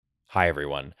Hi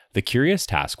everyone. The Curious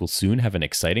Task will soon have an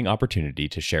exciting opportunity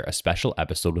to share a special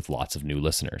episode with lots of new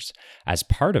listeners. As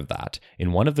part of that,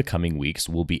 in one of the coming weeks,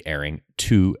 we'll be airing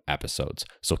 2 episodes,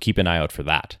 so keep an eye out for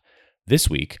that. This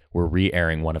week, we're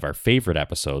re-airing one of our favorite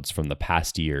episodes from the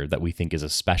past year that we think is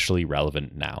especially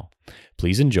relevant now.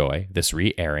 Please enjoy this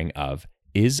re-airing of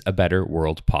Is a Better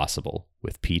World Possible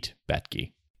with Pete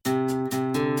Boettke.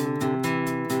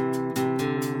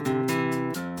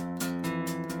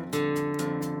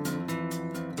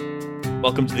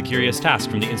 Welcome to The Curious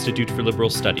Task from the Institute for Liberal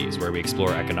Studies, where we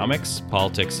explore economics,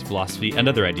 politics, philosophy, and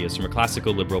other ideas from a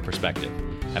classical liberal perspective.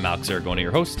 I'm Alex Aragona,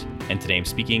 your host, and today I'm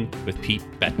speaking with Pete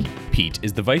Boettke. Pete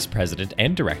is the Vice President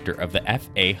and Director of the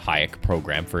F.A. Hayek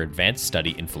Program for Advanced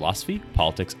Study in Philosophy,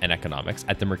 Politics, and Economics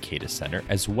at the Mercatus Center,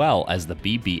 as well as the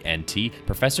BB&T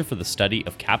Professor for the Study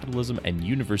of Capitalism and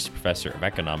University Professor of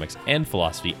Economics and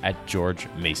Philosophy at George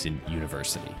Mason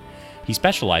University. He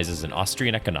specializes in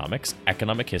Austrian economics,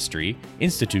 economic history,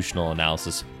 institutional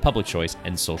analysis, public choice,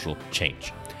 and social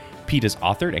change. Pete has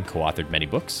authored and co-authored many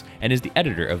books and is the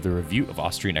editor of the Review of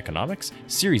Austrian Economics,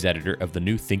 series editor of the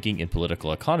New Thinking in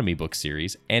Political Economy book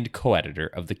series, and co-editor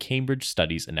of the Cambridge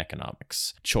Studies in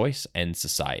Economics, Choice and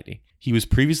Society. He was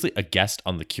previously a guest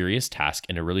on The Curious Task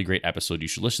in a really great episode you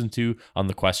should listen to on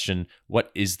the question,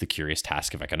 what is the curious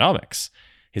task of economics?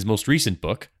 His most recent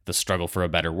book, The Struggle for a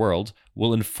Better World,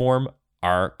 will inform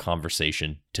our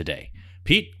conversation today.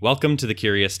 Pete, welcome to The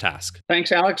Curious Task.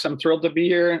 Thanks, Alex. I'm thrilled to be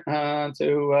here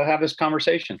to have this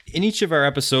conversation. In each of our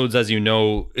episodes, as you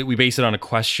know, we base it on a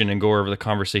question and go wherever the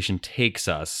conversation takes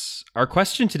us. Our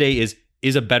question today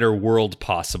is a better world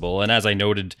possible? And as I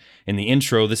noted in the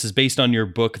intro, this is based on your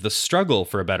book, The Struggle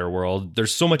for a Better World.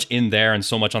 There's so much in there and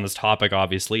so much on this topic,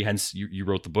 obviously, hence you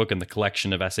wrote the book and the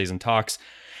collection of essays and talks.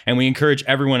 And we encourage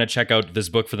everyone to check out this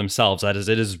book for themselves. That is,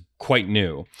 it is quite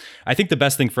new. I think the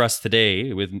best thing for us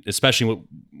today, especially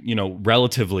with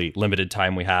relatively limited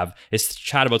time we have, is to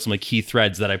chat about some of the key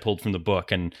threads that I pulled from the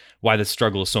book and why this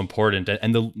struggle is so important,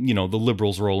 and the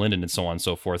liberals' role in it, and so on and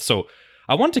so forth. So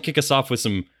I wanted to kick us off with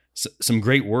some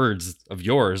great words of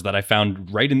yours that I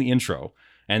found right in the intro.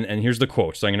 And here's the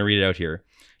quote. So I'm going to read it out here.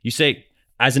 You say,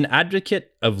 "As an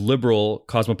advocate of liberal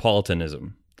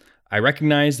cosmopolitanism, I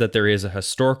recognize that there is a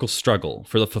historical struggle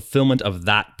for the fulfillment of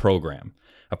that program,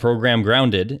 a program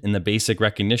grounded in the basic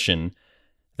recognition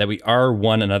that we are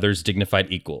one another's dignified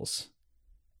equals.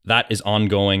 That is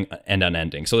ongoing and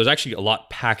unending." So there's actually a lot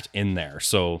packed in there.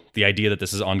 So the idea that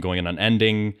this is ongoing and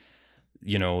unending,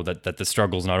 that the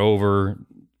struggle's not over,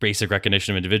 basic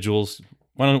recognition of individuals.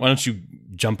 Why don't you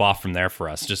jump off from there for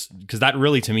us? Just because that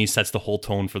really, to me, sets the whole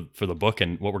tone for the book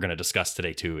and what we're going to discuss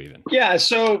today too, even. Yeah,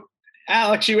 so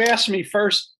Alex, you asked me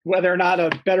first whether or not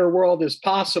a better world is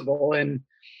possible. And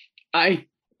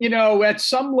at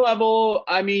some level,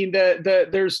 I mean,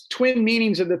 there's twin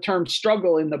meanings of the term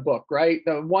struggle in the book, right?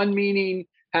 The one meaning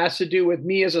has to do with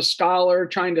me as a scholar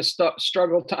trying to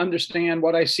struggle to understand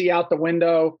what I see out the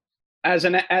window as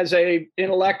a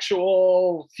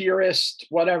intellectual theorist,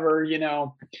 whatever,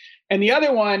 And the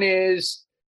other one is,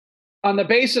 on the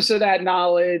basis of that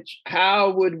knowledge,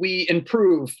 how would we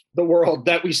improve the world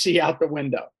that we see out the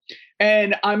window?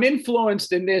 And I'm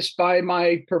influenced in this by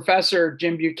my professor,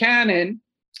 Jim Buchanan.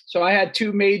 So I had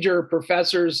 2 major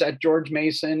professors at George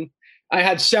Mason. I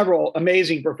had several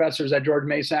amazing professors at George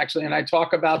Mason, actually, and I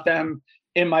talk about them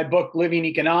in my book, Living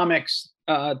Economics,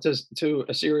 to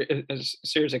a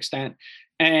serious extent.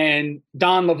 And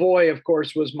Don Lavoie, of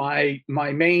course, was my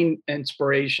main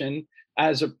inspiration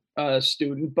as a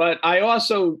student, but I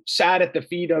also sat at the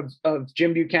feet of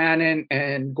Jim Buchanan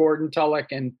and Gordon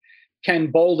Tullock and Ken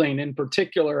Boulding in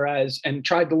particular, and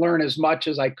tried to learn as much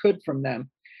as I could from them.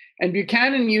 And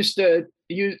Buchanan used to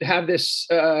have this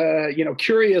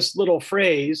curious little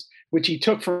phrase, which he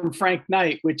took from Frank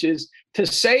Knight, which is, to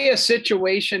say a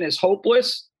situation is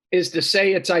hopeless is to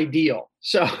say it's ideal.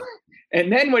 So,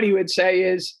 and then what he would say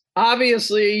is,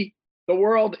 obviously the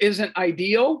world isn't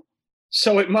ideal,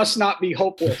 so it must not be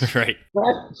hopeless. Right.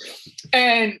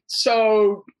 And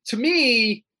so to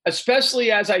me,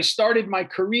 especially as I started my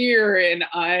career and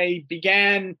I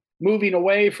began moving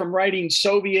away from writing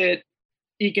Soviet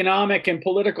economic and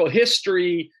political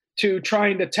history to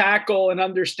trying to tackle and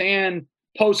understand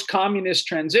post-communist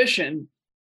transition,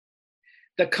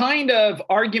 the kind of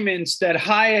arguments that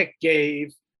Hayek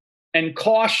gave and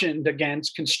cautioned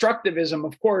against, constructivism,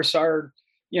 of course, are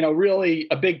really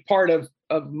a big part of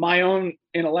my own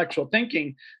intellectual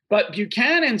thinking. But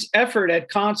Buchanan's effort at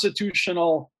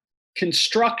constitutional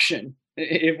construction,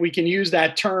 if we can use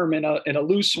that term in a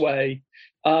loose way,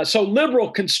 so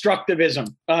liberal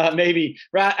constructivism, maybe,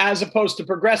 as opposed to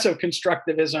progressive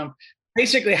constructivism,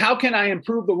 basically, how can I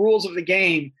improve the rules of the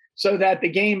game so that the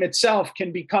game itself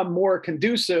can become more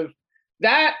conducive?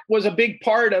 That was a big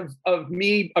part of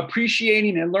me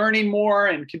appreciating and learning more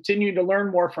and continuing to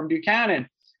learn more from Buchanan.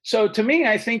 So to me,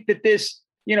 I think that this,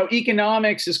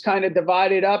 economics is kind of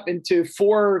divided up into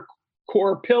four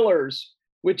core pillars,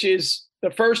 which is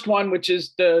the first one, which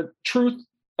is the truth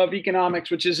of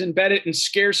economics, which is embedded in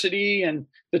scarcity and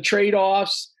the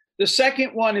trade-offs. The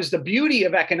second one is the beauty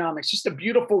of economics, just the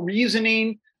beautiful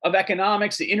reasoning of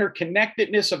economics, the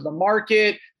interconnectedness of the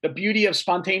market, the beauty of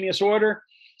spontaneous order.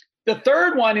 The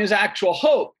third one is actual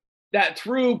hope, that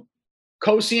through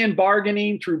Coasian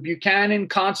bargaining, through Buchanan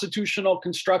constitutional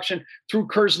construction, through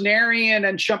Kersnerian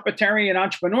and Schumpeterian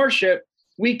entrepreneurship,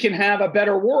 we can have a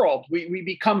better world. We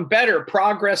become better.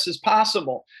 Progress is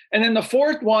possible. And then the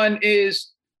fourth one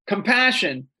is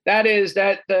compassion. That is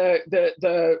that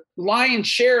the lion's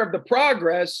share of the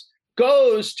progress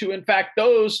goes to, in fact,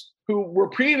 those who were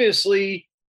previously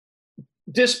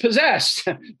dispossessed.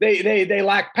 They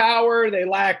lacked power. They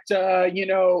lacked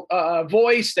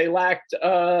voice. They lacked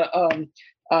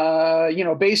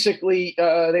basically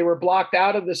they were blocked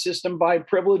out of the system by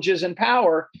privileges and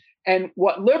power. And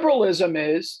what liberalism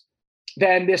is,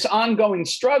 then this ongoing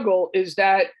struggle, is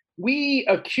that we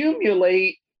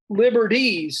accumulate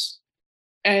liberties,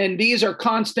 and these are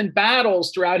constant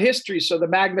battles throughout history. So the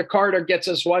Magna Carta gets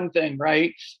us one thing,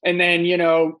 right? And then,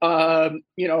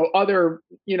 other,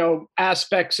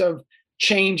 aspects of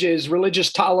changes,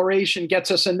 religious toleration gets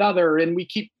us another, and we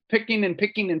keep picking and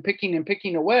picking and picking and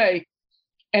picking away.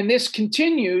 And this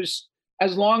continues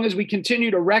as long as we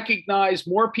continue to recognize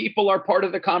more people are part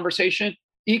of the conversation.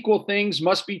 Equal things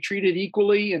must be treated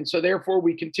equally. And so therefore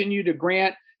we continue to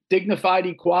grant dignified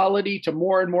equality to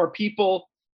more and more people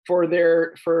for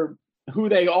who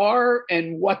they are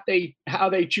and how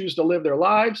they choose to live their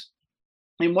lives,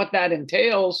 and what that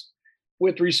entails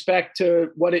with respect to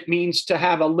what it means to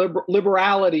have a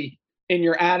liberality in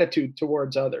your attitude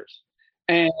towards others.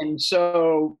 And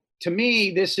so to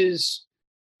me, this is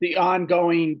the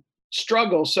ongoing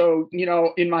struggle. So,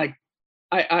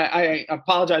 I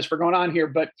apologize for going on here,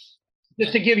 but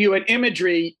just to give you an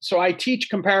imagery. So I teach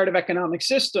comparative economic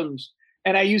systems,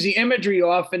 and I use the imagery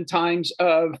oftentimes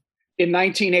of, in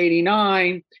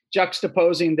 1989,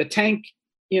 juxtaposing the tank,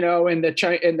 and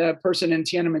the person in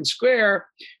Tiananmen Square,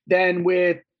 then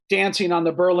with dancing on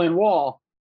the Berlin Wall,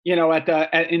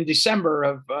 in December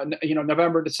of,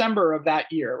 November, December of that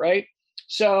year, right?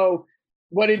 So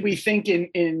what did we think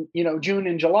in June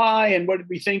and July, and what did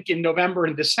we think in November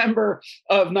and December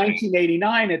of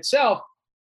 1989 itself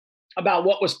about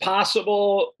what was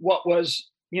possible, what was,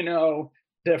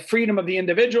 the freedom of the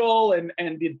individual and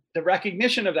the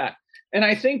recognition of that. And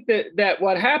I think that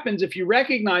what happens if you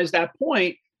recognize that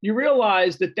point, you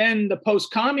realize that then the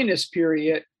post-communist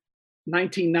period,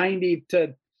 1990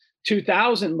 to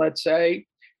 2000, let's say,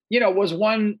 was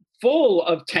one full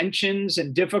of tensions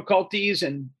and difficulties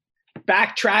and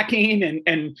backtracking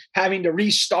and having to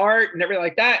restart and everything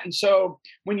like that. And so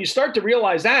when you start to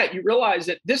realize that, you realize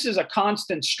that this is a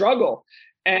constant struggle.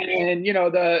 And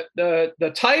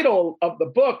the title of the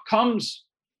book comes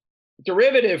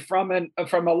derivative from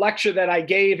a lecture that I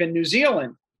gave in New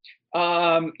Zealand,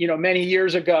 many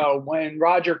years ago, when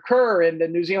Roger Kerr and the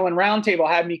New Zealand Roundtable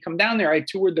had me come down there. I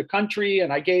toured the country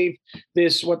and I gave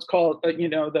this what's called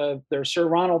their Sir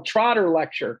Ronald Trotter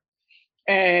lecture.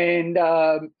 And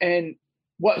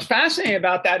what's fascinating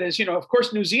about that is, of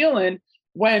course, New Zealand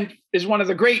is one of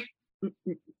the great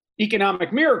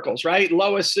economic miracles, right?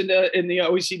 Lowest in the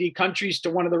OECD countries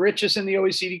to one of the richest in the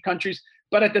OECD countries.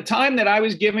 But at the time that I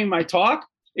was giving my talk,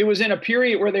 it was in a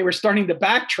period where they were starting to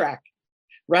backtrack,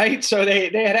 right? So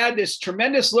they had this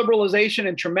tremendous liberalization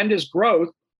and tremendous growth,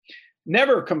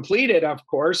 never completed, of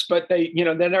course, but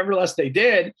nevertheless they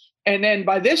did. And then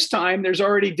by this time, there's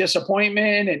already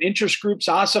disappointment and interest groups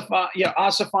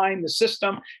ossifying the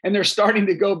system, and they're starting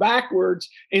to go backwards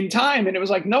in time. And it was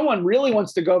like, no one really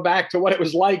wants to go back to what it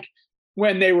was like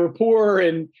when they were poor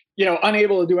and,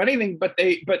 unable to do anything, but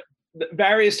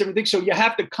various different things. So you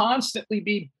have to constantly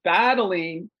be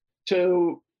battling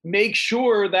to make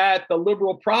sure that the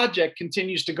liberal project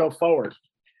continues to go forward.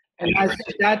 And I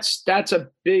think that's a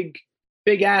big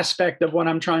aspect of what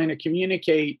I'm trying to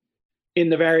communicate in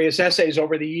the various essays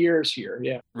over the years here.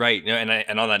 Yeah. Right.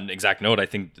 And on that exact note, I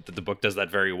think that the book does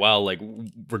that very well. Like,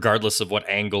 regardless of what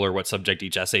angle or what subject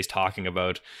each essay is talking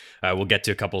about, we'll get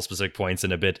to a couple of specific points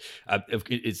in a bit.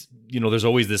 It's, there's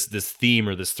always this theme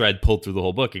or this thread pulled through the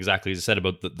whole book, exactly as you said,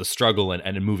 about the struggle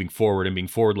and moving forward and being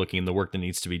forward looking in the work that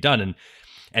needs to be done.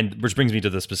 And which brings me to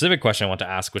the specific question I want to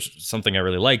ask, which is something I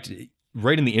really liked.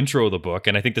 right in the intro of the book,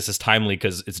 and I think this is timely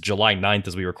because it's July 9th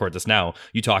as we record this now,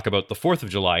 you talk about the 4th of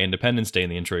July, Independence Day, in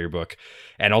the intro of your book,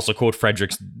 and also quote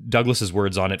Frederick Douglass's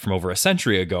words on it from over a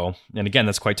century ago. And again,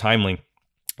 that's quite timely.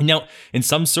 Now, in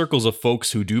some circles of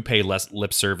folks who do pay less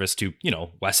lip service to,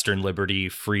 Western liberty,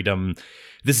 freedom,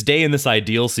 this day and this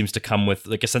ideal seems to come with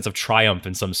like a sense of triumph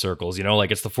in some circles,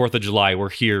 like it's the 4th of July, we're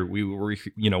here,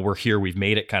 we're here, we've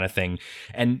made it kind of thing.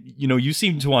 And, you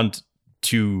seem to want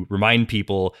to remind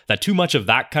people that too much of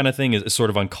that kind of thing is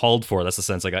sort of uncalled for. That's the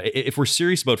sense. Like, if we're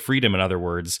serious about freedom, in other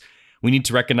words, we need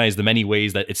to recognize the many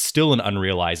ways that it's still an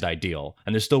unrealized ideal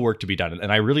and there's still work to be done.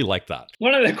 And I really like that.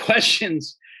 One of the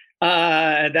questions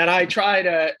that I try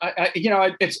to,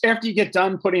 it's after you get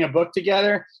done putting a book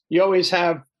together, you always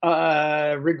have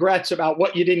regrets about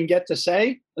what you didn't get to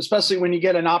say, especially when you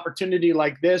get an opportunity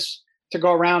like this to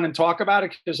go around and talk about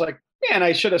it. Because like, man,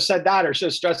 I should have said that or should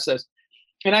have stressed this.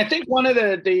 And I think one of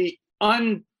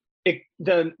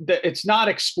it's not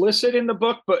explicit in the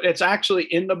book, but it's actually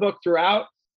in the book throughout,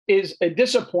 is a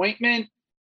disappointment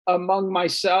among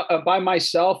myself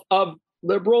of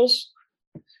liberals,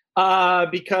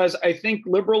 because I think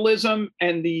liberalism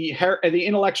and the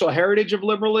intellectual heritage of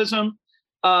liberalism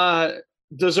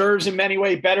deserves in many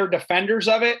ways better defenders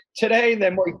of it today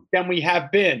than we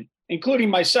have been, including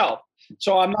myself.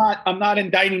 So I'm not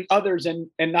indicting others and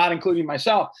not including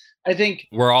myself. I think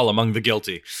we're all among the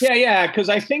guilty. Yeah. Because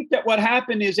I think that what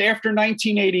happened is after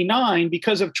 1989,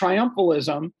 because of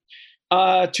triumphalism,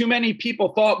 too many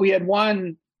people thought we had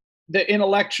won the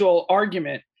intellectual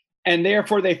argument, and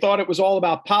therefore they thought it was all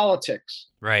about politics.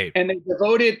 Right. And they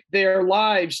devoted their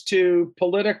lives to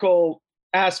political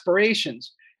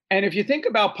aspirations. And if you think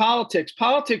about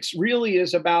politics really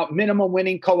is about minimum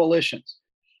winning coalitions.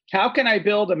 How can I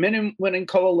build a minimum winning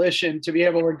coalition to be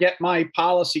able to get my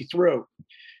policy through?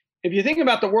 If you think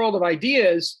about the world of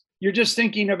ideas, you're just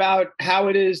thinking about how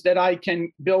it is that I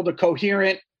can build a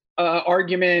coherent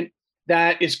argument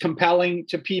that is compelling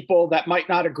to people that might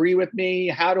not agree with me.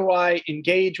 How do I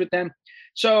engage with them?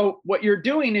 So what you're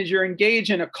doing is you're engaged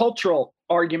in a cultural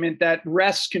argument that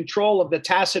wrests control of the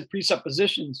tacit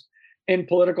presuppositions in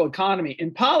political economy.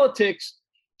 In politics,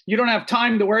 you don't have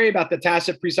time to worry about the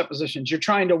tacit presuppositions. You're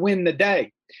trying to win the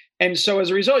day. And so as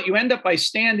a result, you end up by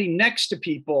standing next to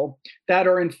people that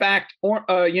are in fact,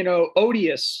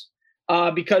 odious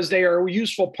because they are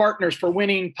useful partners for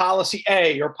winning policy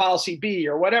A or policy B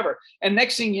or whatever. And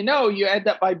next thing you know, you end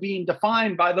up by being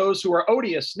defined by those who are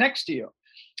odious next to you.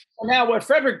 Now, what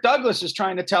Frederick Douglass is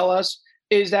trying to tell us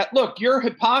is that, look, your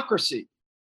hypocrisy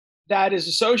that is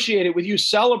associated with you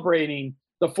celebrating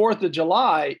the 4th of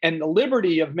July and the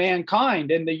liberty of mankind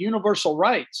and the universal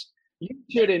rights, you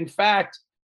should, in fact,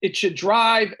 it should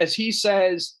drive, as he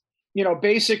says,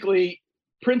 basically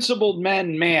principled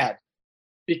men mad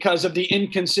because of the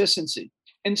inconsistency.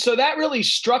 And so that really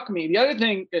struck me. The other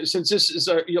thing, since this is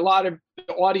a lot of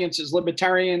the audience is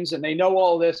libertarians and they know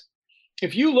all this,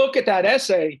 if you look at that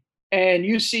essay and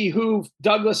you see who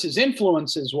Douglass's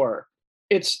influences were,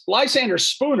 it's Lysander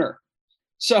Spooner.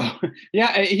 So,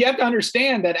 yeah, you have to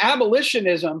understand that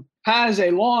abolitionism has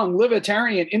a long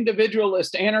libertarian,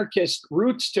 individualist, anarchist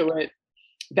roots to it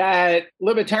that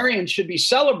libertarians should be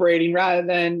celebrating rather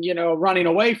than, running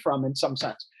away from in some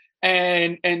sense.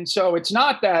 And so it's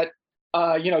not that,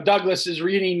 Douglass is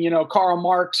reading, Karl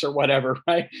Marx or whatever,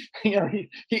 right?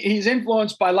 He's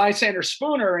influenced by Lysander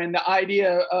Spooner and the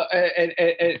idea,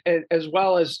 as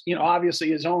well as,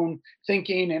 obviously his own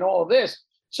thinking and all of this.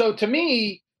 So to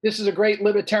me, this is a great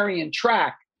libertarian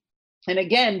track. And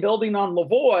again, building on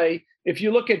Lavoie, if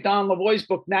you look at Don Lavoie's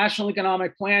book, National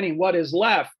Economic Planning, What is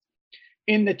Left,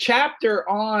 in the chapter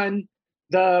on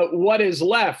the what is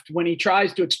left, when he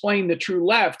tries to explain the true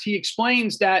left, he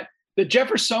explains that the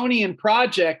Jeffersonian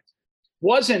project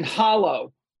wasn't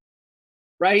hollow,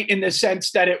 right? In the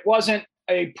sense that it wasn't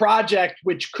a project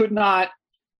which could not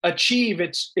achieve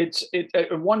its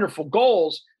wonderful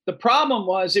goals. The problem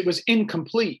was it was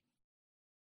incomplete,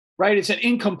 right? It's an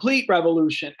incomplete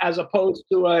revolution as opposed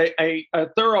to a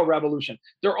thorough revolution.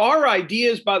 There are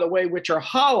ideas, by the way, which are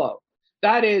hollow.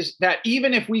 That is, that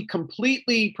even if we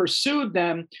completely pursued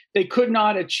them, they could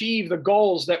not achieve the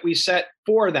goals that we set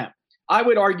for them. I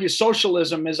would argue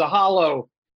socialism is a hollow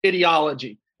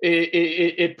ideology.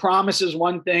 It promises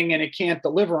one thing and it can't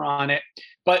deliver on it,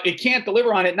 but it can't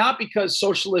deliver on it not because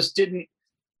socialists didn't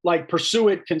pursue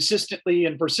it consistently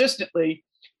and persistently.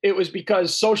 It was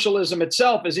because socialism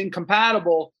itself is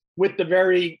incompatible with the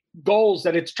very goals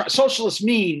that socialist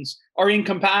means are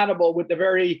incompatible with the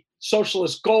very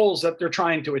socialist goals that they're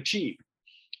trying to achieve.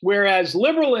 Whereas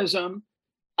liberalism,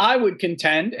 I would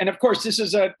contend, and of course, this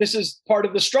is part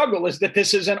of the struggle, is that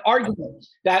this is an argument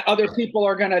that other people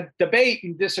are going to debate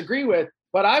and disagree with.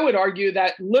 But I would argue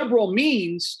that liberal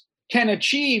means can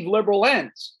achieve liberal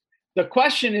ends. The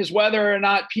question is whether or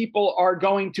not people are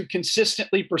going to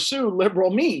consistently pursue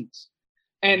liberal means.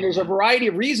 And there's a variety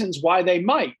of reasons why they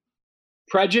might.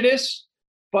 Prejudice,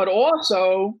 but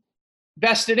also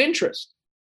vested interest.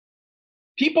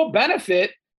 People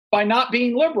benefit by not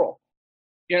being liberal,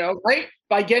 right?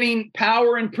 By getting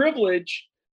power and privilege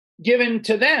given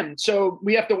to them. So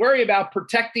we have to worry about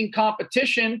protecting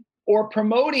competition or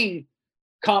promoting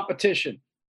competition.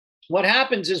 What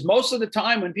happens is most of the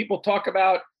time when people talk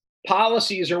about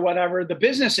policies or whatever, the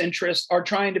business interests are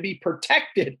trying to be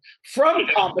protected from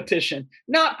competition,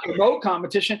 not promote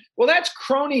competition. Well, that's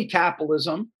crony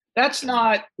capitalism. That's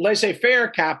not laissez-faire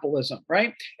capitalism,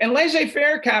 right? And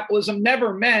laissez-faire capitalism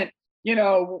never meant,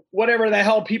 whatever the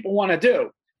hell people want to do,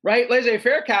 right?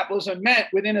 Laissez-faire capitalism meant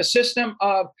within a system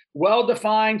of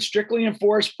well-defined, strictly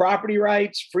enforced property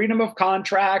rights, freedom of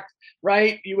contract,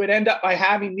 right? You would end up by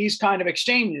having these kind of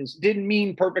exchanges. Didn't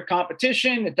mean perfect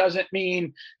competition. It doesn't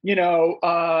mean,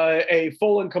 a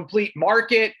full and complete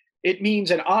market. It means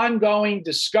an ongoing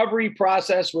discovery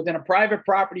process within a private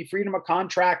property, freedom of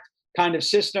contract kind of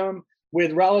system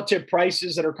with relative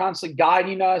prices that are constantly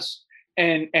guiding us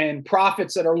and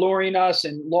profits that are luring us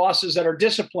and losses that are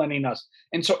disciplining us.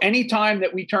 And so anytime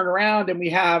that we turn around and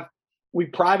we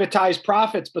privatize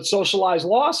profits but socialize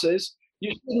losses,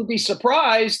 you shouldn't be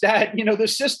surprised that the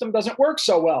system doesn't work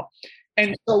so well.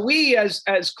 And so we as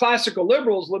classical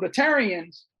liberals,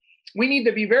 libertarians, we need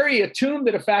to be very attuned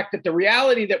to the fact that the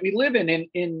reality that we live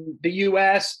in the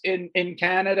US, in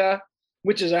Canada,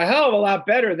 which is a hell of a lot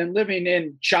better than living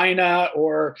in China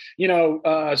or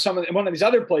one of these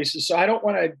other places. So I don't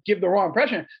want to give the wrong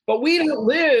impression, but we don't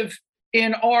live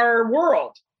in our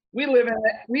world. We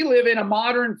live in a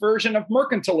modern version of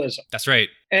mercantilism. That's right.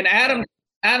 And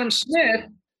Adam Smith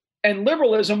and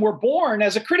liberalism were born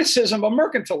as a criticism of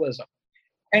mercantilism.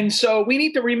 And so we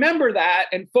need to remember that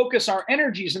and focus our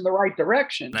energies in the right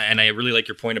direction. And I really like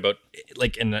your point about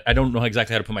and I don't know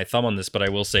exactly how to put my thumb on this, but I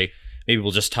will say maybe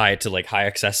we'll just tie it to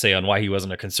Hayek's essay on why he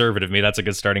wasn't a conservative. Maybe that's a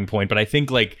good starting point. But I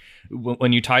think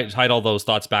when you tied all those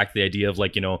thoughts back to the idea of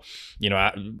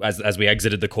as we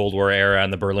exited the Cold War era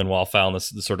and the Berlin Wall fell, and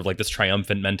this sort of this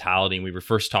triumphant mentality, and we were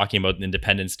first talking about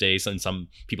Independence Day in some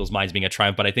people's minds being a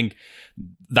triumph. But I think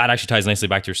that actually ties nicely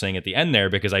back to your saying at the end there,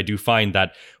 because I do find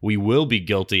that we will be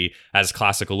guilty as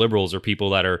classical liberals or people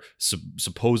that are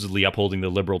supposedly upholding the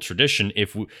liberal tradition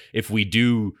if we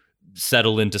do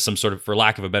settle into some sort of, for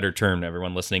lack of a better term to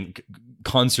everyone listening,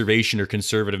 conservation or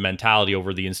conservative mentality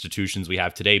over the institutions we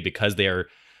have today, because they are,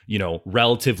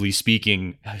 relatively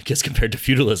speaking, I guess compared to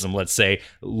feudalism, let's say,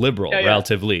 liberal,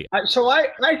 relatively. So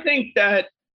I think that,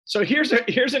 so here's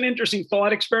an interesting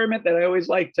thought experiment that I always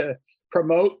like to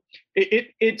promote.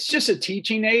 It's just a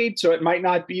teaching aid, so it might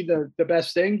not be the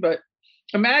best thing, but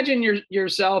imagine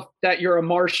yourself that you're a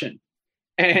Martian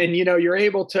and, you're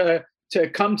able to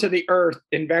come to the earth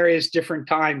in various different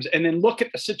times and then look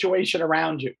at the situation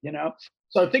around you,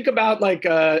 So think about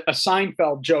a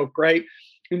Seinfeld joke, right?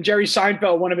 And Jerry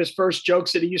Seinfeld, one of his first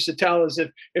jokes that he used to tell is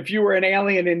if you were an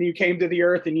alien and you came to the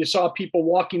earth and you saw people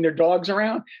walking their dogs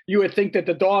around, you would think that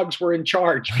the dogs were in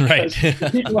charge because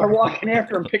people are walking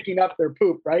after them, picking up their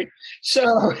poop, right?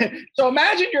 So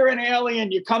imagine you're an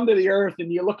alien, you come to the earth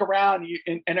and you look around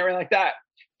and everything like that.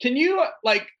 Can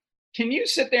you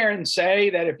sit there and say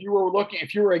that if you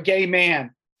were a gay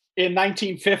man in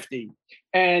 1950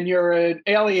 and you're an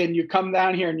alien, you come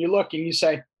down here and you look and you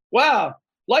say, wow,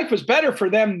 life was better for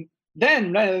them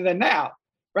then rather than now,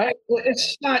 right?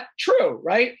 It's not true,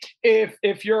 right?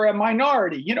 If you're a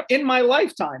minority, in my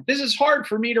lifetime, this is hard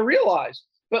for me to realize,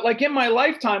 but in my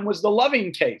lifetime was the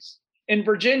Loving case in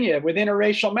Virginia with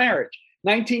interracial marriage.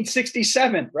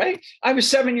 1967, right? I was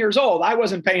 7 years old. I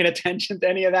wasn't paying attention to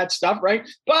any of that stuff, right?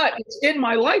 But it's in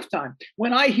my lifetime.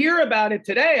 When I hear about it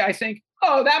today, I think,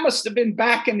 oh, that must have been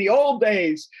back in the old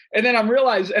days. And then I'm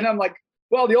like,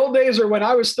 well, the old days are when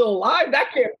I was still alive.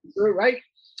 That can't be true, right?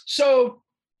 So,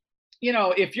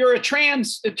 if you're a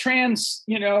trans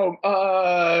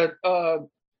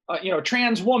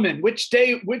woman, which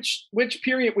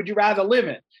period would you rather live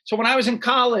in? So when I was in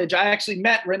college, I actually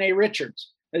met Renee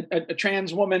Richards, a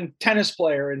trans woman tennis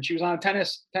player, and she was on a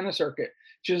tennis circuit.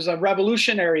 She was a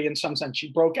revolutionary in some sense.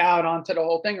 She broke out onto the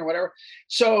whole thing or whatever.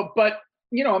 So, but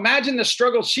imagine the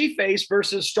struggle she faced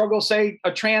versus struggle, say,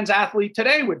 a trans athlete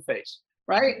today would face,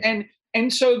 right?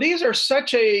 And so these are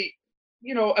such a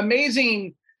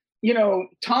amazing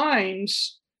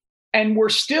times, and we're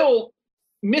still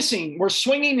missing. We're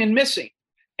swinging and missing.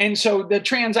 And so the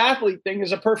trans athlete thing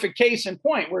is a perfect case in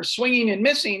point. We're swinging and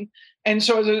missing. And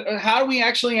so how do we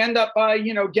actually end up by,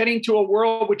 getting to a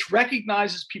world which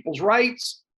recognizes people's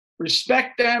rights,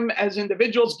 respect them as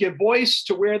individuals, give voice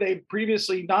to where they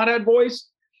previously not had voice,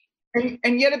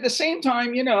 and yet at the same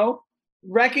time,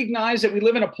 recognize that we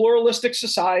live in a pluralistic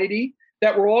society,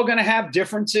 that we're all going to have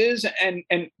differences and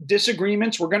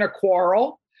disagreements. We're going to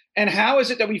quarrel. And how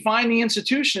is it that we find the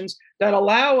institutions that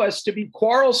allow us to be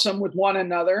quarrelsome with one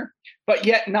another, but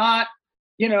yet not,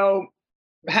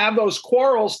 have those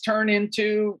quarrels turn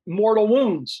into mortal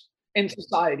wounds in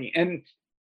society? And,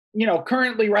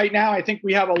 currently right now, I think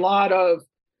we have a lot of,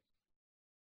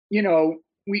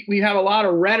 we have a lot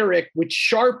of rhetoric which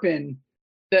sharpen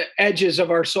the edges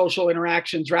of our social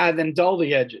interactions rather than dull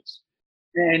the edges.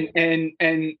 And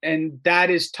that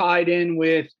is tied in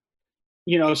with,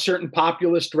 certain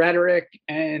populist rhetoric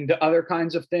and other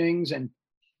kinds of things. And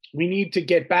we need to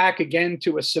get back again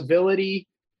to a civility,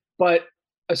 but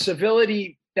a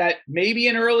civility that maybe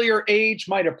an earlier age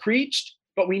might have preached,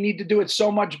 but we need to do it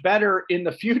so much better in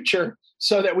the future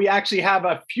so that we actually have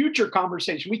a future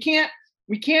conversation. We can't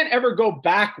ever go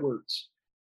backwards,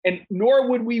 and nor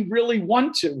would we really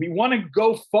want to. We want to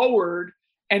go forward,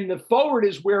 and the forward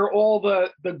is where all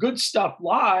the good stuff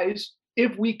lies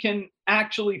if we can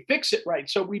actually fix it right.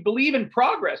 So we believe in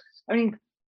progress. I mean,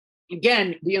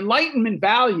 again, the Enlightenment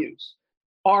values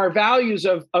are values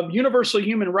of universal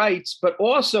human rights, but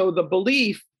also the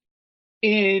belief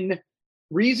in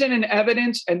reason and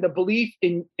evidence and the belief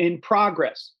in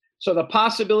progress. So the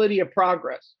possibility of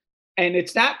progress. And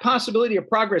it's that possibility of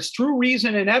progress through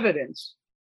reason and evidence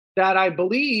that I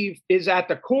believe is at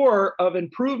the core of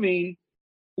improving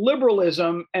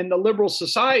liberalism and the liberal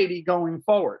society going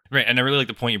forward. Right. And I really like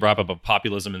the point you brought up about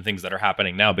populism and things that are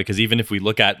happening now, because even if we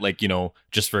look at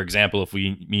just for example, if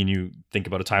me and you think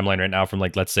about a timeline right now from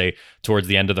let's say towards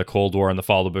the end of the Cold War and the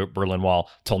fall of the Berlin Wall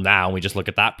till now, and we just look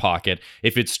at that pocket,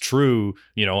 if it's true,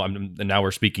 and now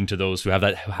we're speaking to those who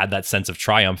had that sense of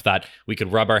triumph, that we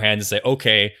could rub our hands and say,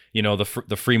 okay,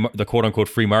 the quote unquote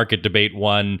free market debate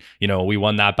won, we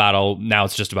won that battle. Now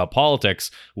it's just about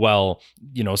politics. Well,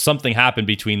 something happened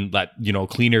between that,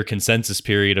 cleaner consensus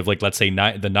period of let's say the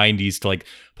 90s to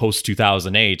post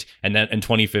 2008, and then in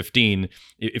 2015,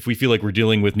 if we feel like we're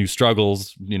dealing with new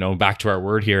struggles, back to our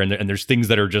word here, and there's things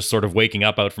that are just sort of waking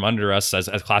up out from under us as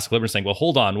classical liberals saying, well,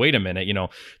 hold on, wait a minute,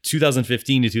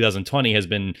 2015 to 2020 has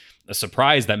been a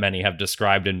surprise that many have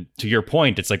described, and to your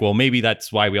point, it's well, maybe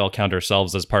that's why we all count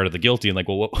ourselves as part of the guilty, and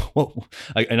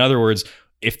in other words,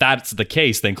 if that's the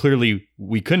case, then clearly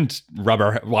we couldn't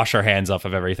wash our hands off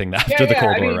of everything after the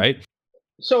Cold War, right?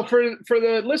 So for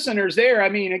the listeners there, I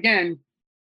mean, again,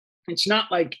 it's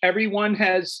not like everyone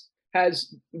has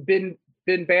been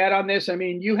bad on this. I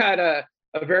mean, you had a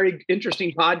very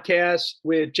interesting podcast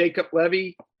with Jacob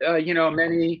Levy,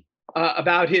 many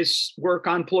about his work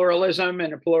on pluralism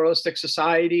and a pluralistic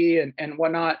society and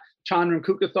whatnot. Chandran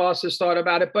Kukathos has thought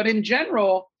about it. But in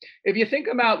general, if you think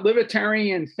about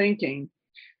libertarian thinking,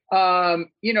 who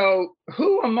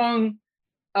among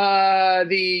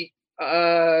the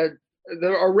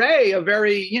array of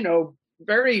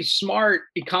very smart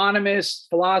economists,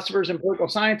 philosophers, and political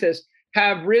scientists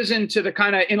have risen to the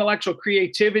kind of intellectual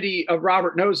creativity of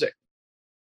Robert Nozick?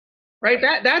 Right?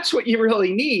 That's what you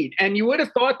really need. And you would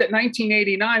have thought that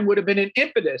 1989 would have been an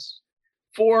impetus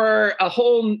for a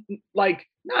whole,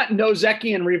 not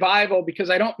Nozickian revival, because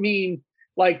I don't mean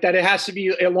that it has to be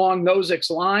along Nozick's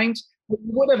lines. We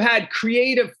would have had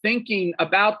creative thinking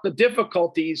about the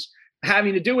difficulties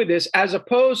having to do with this, as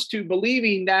opposed to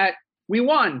believing that we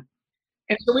won.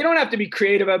 And so we don't have to be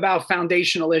creative about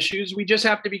foundational issues. We just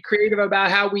have to be creative about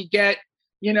how we get,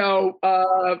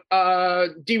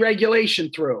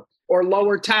 deregulation through, or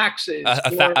lower taxes.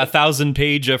 A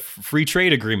 1,000-page of free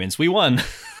trade agreements. We won.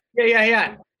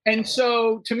 Yeah. And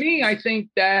so to me, I think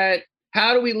that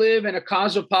how do we live in a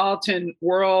cosmopolitan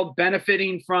world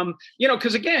benefiting from,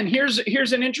 because again, here's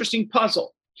an interesting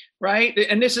puzzle, right?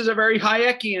 And this is a very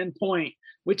Hayekian point,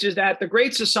 which is that the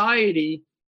Great Society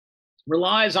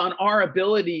relies on our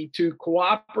ability to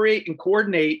cooperate and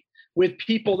coordinate with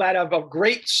people that have a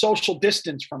great social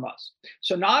distance from us.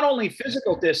 So not only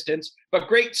physical distance, but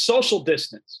great social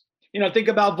distance. Think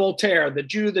about Voltaire, the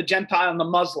Jew, the Gentile, and the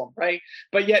Muslim, right?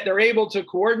 But yet they're able to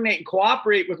coordinate and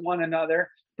cooperate with one another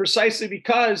precisely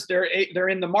because they're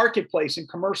in the marketplace in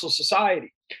commercial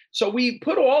society. So we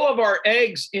put all of our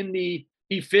eggs in the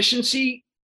efficiency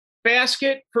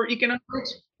basket for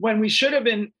economics, when we should have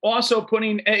been also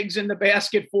putting eggs in the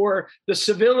basket for the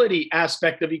civility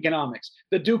aspect of economics,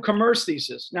 the do commerce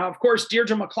thesis. Now, of course,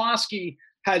 Deirdre McCloskey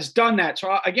has done that.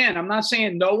 So again, I'm not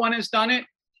saying no one has done it,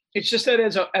 It's just that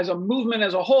as a movement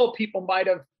as a whole, people might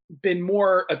have been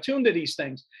more attuned to these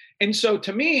things. And so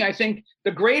to me, I think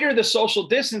the greater the social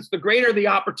distance, the greater the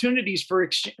opportunities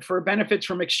for benefits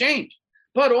from exchange.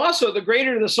 But also the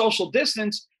greater the social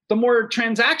distance, the more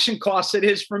transaction costs it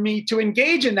is for me to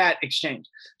engage in that exchange.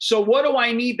 So what do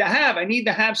I need to have? I need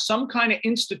to have some kind of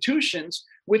institutions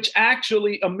which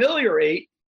actually ameliorate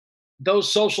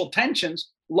those social tensions,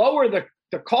 lower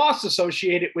the costs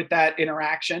associated with that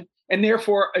interaction, and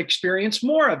therefore experience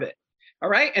more of it. All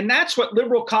right. And that's what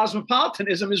liberal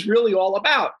cosmopolitanism is really all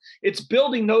about. It's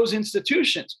building those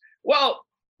institutions. Well,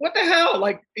 what the hell?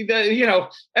 Like,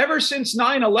 ever since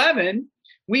 9/11,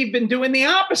 we've been doing the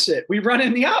opposite. We run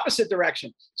in the opposite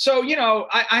direction. So,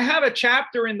 I have a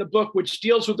chapter in the book which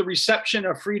deals with the reception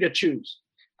of free to choose.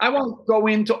 I won't go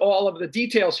into all of the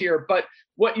details here, but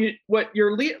what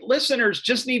your listeners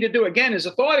just need to do, again, as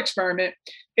a thought experiment,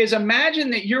 is imagine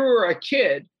that you were a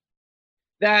kid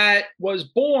that was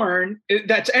born,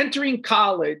 that's entering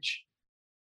college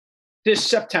this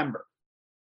September.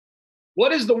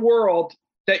 What is the world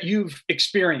that you've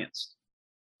experienced?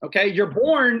 Okay, you're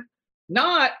born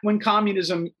not when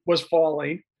communism was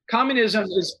falling. Communism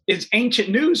is ancient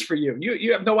news for you.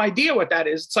 You have no idea what that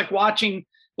is. It's like watching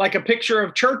like a picture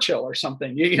of Churchill or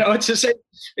something. It's just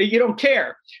you don't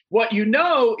care. What you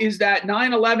know is that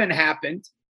 9/11 happened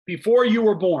before you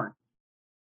were born.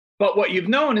 But what you've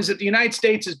known is that the United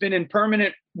States has been in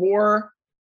permanent war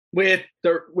with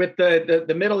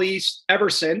the Middle East ever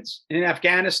since, in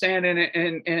Afghanistan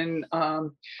and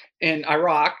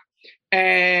Iraq,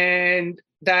 and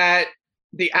that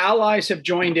the Allies have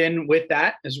joined in with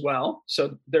that as well.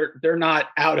 So they're not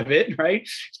out of it, right?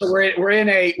 So we're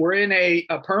in a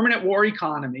permanent war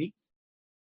economy.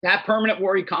 That permanent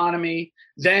war economy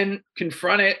then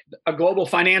confronted a global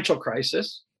financial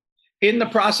crisis. In the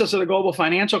process of the global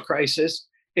financial crisis,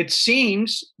 it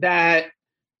seems that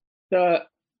the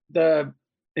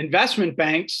investment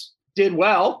banks did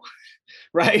well,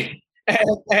 right?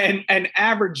 And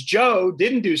average Joe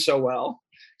didn't do so well.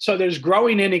 So there's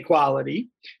growing inequality.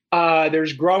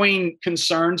 There's growing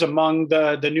concerns among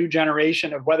the new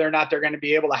generation of whether or not they're going to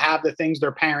be able to have the things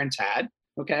their parents had.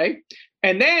 Okay,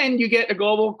 and then you get a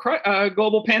global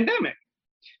pandemic.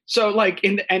 So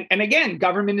and again,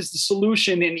 government is the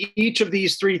solution in each of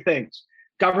these three things.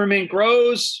 Government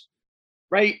grows,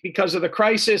 right, because of the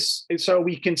crisis. And so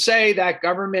we can say that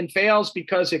government fails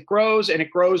because it grows, and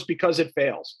it grows because it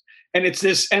fails. And it's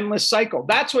this endless cycle.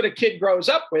 That's what a kid grows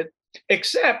up with,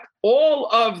 except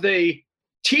all of the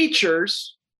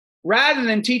teachers, rather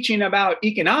than teaching about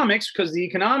economics, because the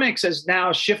economics has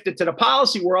now shifted to the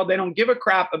policy world, they don't give a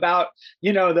crap about,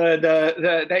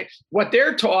 what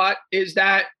they're taught is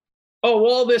that,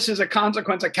 all this is a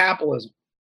consequence of capitalism.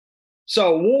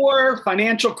 So war,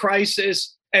 financial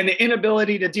crisis, and the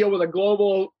inability to deal with a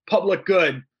global public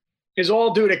good is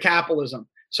all due to capitalism.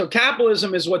 So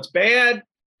capitalism is what's bad.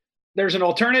 There's an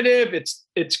alternative.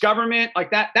 It's government like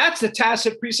that. That's the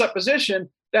tacit presupposition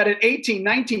that an 18,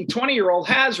 19, 20-year-old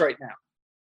has right now,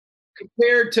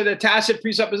 compared to the tacit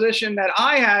presupposition that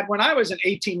I had when I was an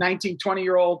 18, 19,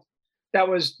 20-year-old that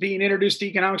was being introduced to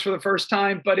economics for the first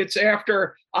time. But it's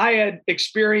after I had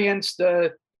experienced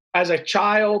as a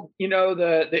child,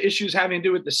 the issues having to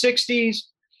do with the 60s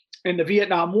and the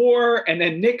Vietnam War, and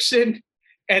then Nixon,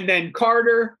 and then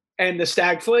Carter and the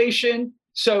stagflation.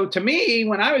 So to me,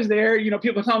 when I was there,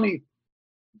 people tell me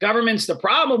government's the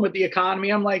problem with the economy.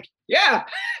 I'm like, yeah,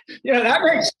 that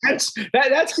makes sense.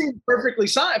 That seems perfectly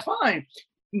fine.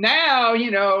 Now,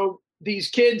 these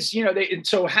kids,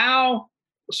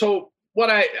 so what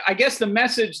I guess the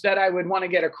message that I would want to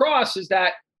get across is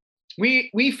that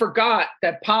we forgot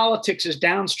that politics is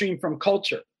downstream from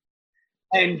culture.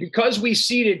 And because we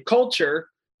seeded culture,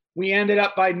 we ended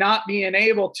up by not being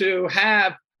able to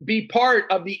be part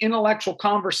of the intellectual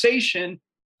conversation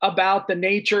about the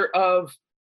nature of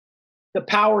the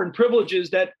power and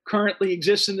privileges that currently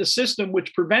exist in the system,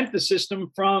 which prevent the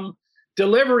system from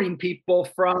delivering people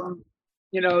from,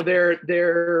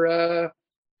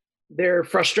 their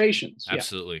frustrations.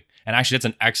 Absolutely. Yeah. And actually, that's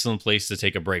an excellent place to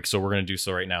take a break. So we're going to do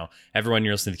so right now. Everyone,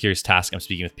 you're listening to The Curious Task. I'm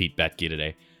speaking with Pete Boettke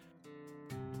today.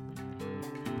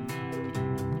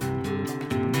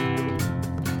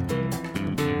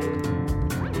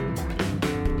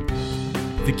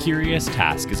 The Curious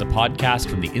Task is a podcast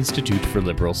from the Institute for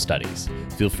Liberal Studies.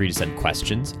 Feel free to send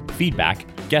questions, feedback,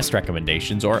 guest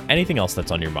recommendations, or anything else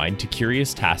that's on your mind to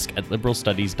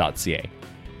curioustask@liberalstudies.ca.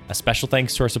 A special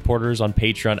thanks to our supporters on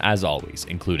Patreon as always,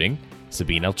 including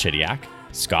Sabine Elchidiak,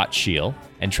 Scott Scheel,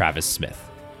 and Travis Smith.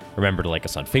 Remember to like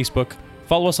us on Facebook,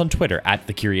 Follow us on Twitter at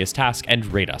The Curious Task and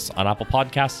rate us on Apple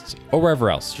Podcasts or wherever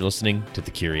else you're listening to The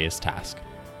Curious Task.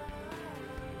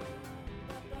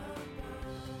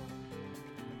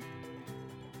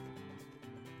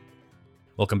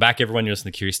 Welcome back, everyone. You're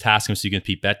listening to The Curious Task. I'm speaking with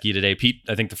Pete Boettke today. Pete,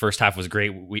 I think the first half was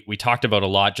great. We talked about a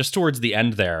lot. Just towards the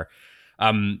end there,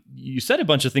 you said a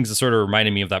bunch of things that sort of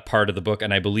reminded me of that part of the book,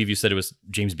 and I believe you said it was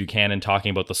James Buchanan talking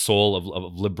about the soul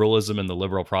of liberalism and the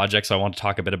liberal project, so I want to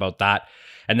talk a bit about that.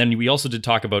 And then we also did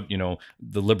talk about,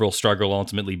 the liberal struggle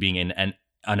ultimately being an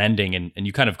unending, and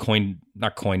you kind of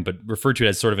but referred to it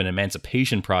as sort of an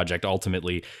emancipation project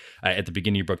ultimately at the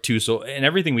beginning of your book too. So in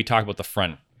everything we talked about the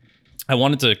front, I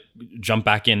wanted to jump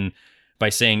back in by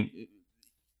saying,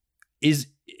 is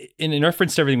in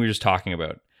reference to everything we were just talking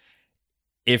about,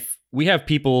 if we have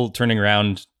people turning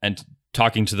around and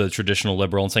talking to the traditional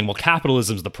liberal and saying, well,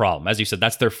 capitalism's the problem, as you said,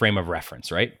 that's their frame of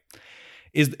reference, right?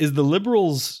 Is the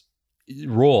liberals'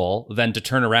 role then to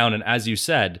turn around and, as you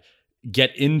said,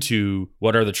 get into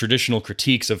what are the traditional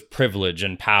critiques of privilege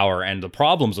and power and the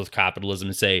problems with capitalism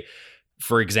and say,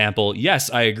 for example,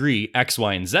 yes, I agree, X,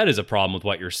 Y, and Z is a problem with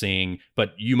what you're seeing,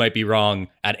 but you might be wrong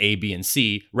at A, B, and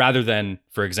C, rather than,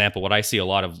 for example, what I see a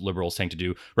lot of liberals tend to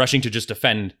do, rushing to just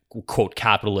defend, quote,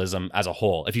 capitalism as a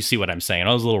whole, if you see what I'm saying.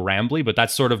 I was a little rambly, but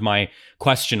that's sort of my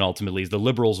question ultimately, is the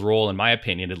liberals' role, in my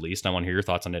opinion at least, and I want to hear your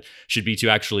thoughts on it, should be to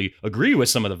actually agree with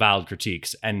some of the valid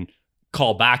critiques and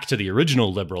call back to the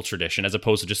original liberal tradition, as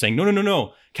opposed to just saying,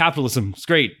 no, capitalism's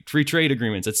great, free trade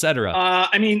agreements, etc.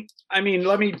 I mean,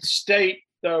 let me state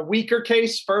the weaker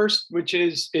case first, which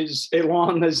is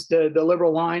along as the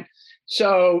liberal line.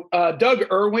 So Doug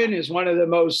Irwin is one of the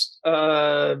most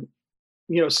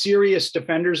serious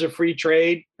defenders of free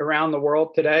trade around the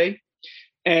world today,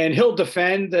 and he'll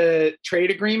defend the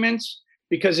trade agreements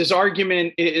because his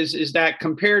argument is that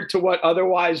compared to what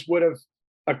otherwise would have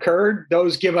occurred,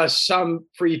 those give us some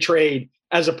free trade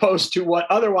as opposed to what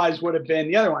otherwise would have been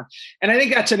the other one. And I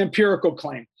think that's an empirical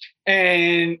claim.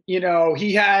 And,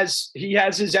 he has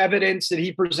his evidence that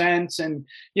he presents, and,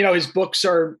 his books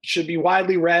should be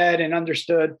widely read and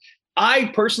understood.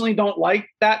 I personally don't like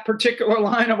that particular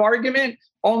line of argument,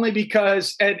 only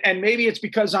because, and maybe it's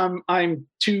because I'm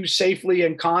too safely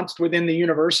ensconced within the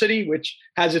university, which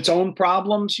has its own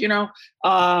problems, So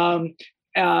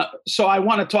I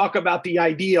want to talk about the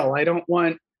ideal. I don't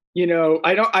want,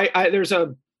 there's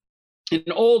an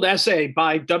old essay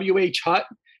by W.H. Hutt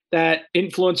that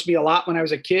influenced me a lot when I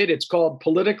was a kid. It's called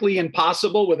Politically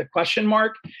Impossible with a question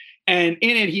mark. And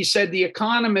in it, he said the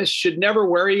economists should never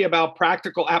worry about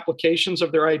practical applications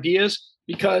of their ideas,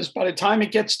 because by the time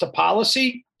it gets to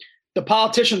policy, the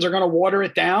politicians are going to water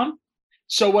it down.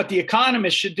 So what the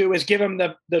economists should do is give them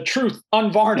the truth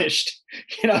unvarnished,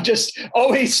 just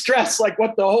always stress like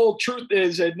what the whole truth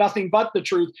is and nothing but the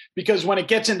truth, because when it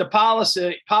gets into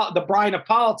policy, the brine of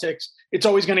politics, it's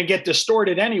always going to get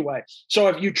distorted anyway. So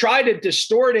if you try to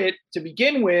distort it to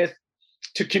begin with,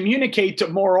 to communicate to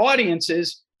more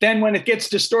audiences, then when it gets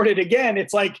distorted again,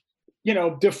 it's like,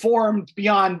 deformed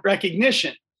beyond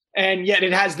recognition. And yet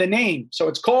it has the name. So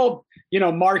it's called,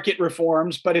 market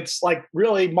reforms, but it's like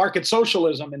really market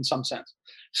socialism in some sense.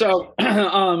 So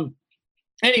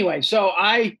anyway, so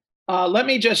let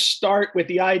me just start with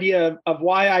the idea of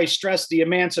why I stress the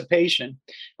emancipation.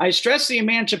 I stress the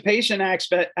emancipation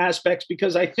aspects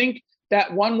because I think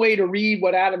that one way to read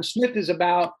what Adam Smith is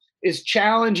about is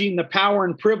challenging the power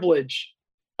and privilege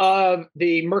of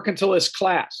the mercantilist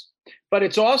class. But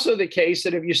it's also the case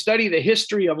that if you study the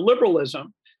history of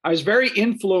liberalism, I was very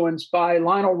influenced by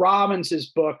Lionel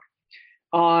Robbins's book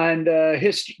on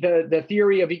the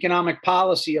theory of economic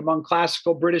policy among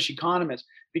classical British economists,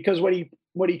 because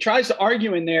what he tries to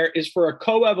argue in there is for a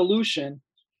coevolution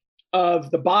of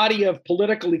the body of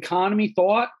political economy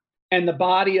thought and the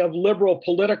body of liberal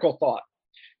political thought.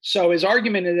 So his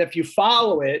argument is if you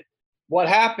follow it, what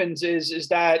happens is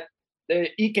that the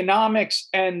economics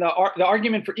and the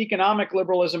argument for economic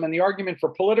liberalism and the argument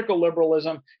for political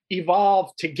liberalism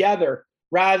evolve together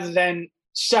rather than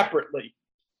separately.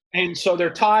 And so they're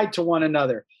tied to one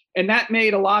another. And that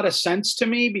made a lot of sense to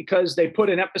me because they put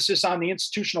an emphasis on the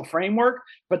institutional framework,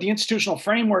 but the institutional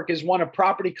framework is one of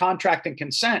property, contract, and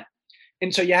consent.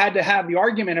 And so you had to have the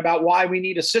argument about why we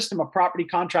need a system of property,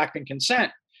 contract, and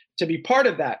consent to be part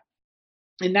of that.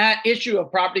 And that issue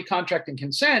of property, contract, and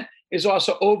consent is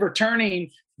also overturning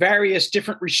various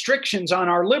different restrictions on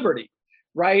our liberty,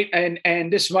 right?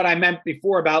 And this is what I meant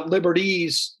before about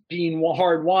liberties being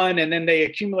hard won, and then they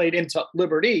accumulate into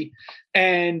liberty.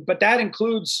 But that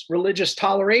includes religious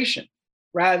toleration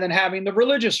rather than having the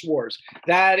religious wars.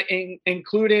 That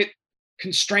included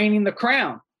constraining the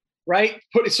crown. right?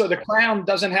 So the crown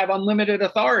doesn't have unlimited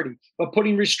authority, but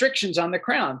putting restrictions on the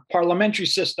crown, parliamentary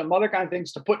system, other kind of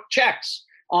things to put checks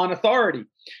on authority,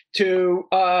 to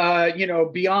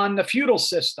beyond the feudal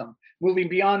system, moving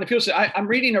beyond the feudal system. I'm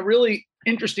reading a really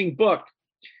interesting book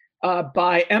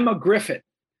by Emma Griffith.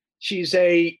 She's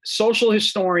a social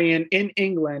historian in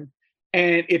England,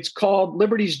 and it's called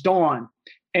Liberty's Dawn.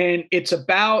 And it's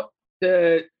about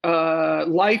the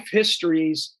life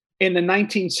histories in the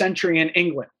 19th century in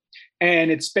England.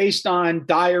 And it's based on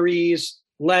diaries,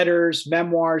 letters,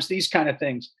 memoirs, these kind of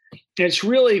things. And it's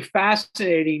really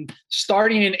fascinating,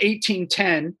 starting in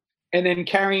 1810 and then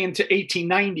carrying into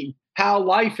 1890, how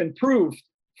life improved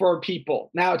for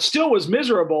people. Now, it still was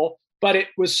miserable, but it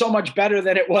was so much better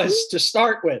than it was to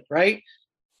start with, right?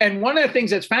 And one of the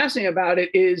things that's fascinating about it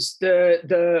is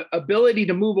the ability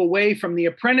to move away from the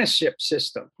apprenticeship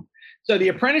system. So the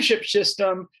apprenticeship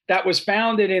system that was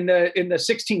founded in the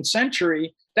 16th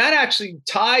century, that actually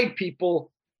tied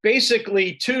people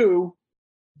basically to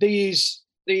these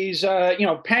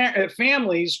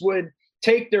families would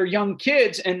take their young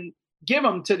kids and give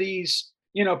them to these,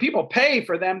 people pay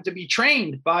for them to be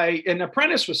trained by an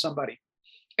apprentice with somebody.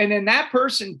 And then that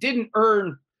person didn't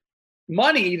earn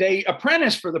money. They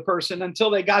apprenticed for the person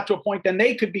until they got to a point, then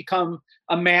they could become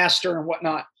a master and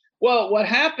whatnot. Well, what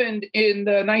happened in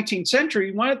the 19th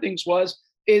century, one of the things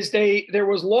there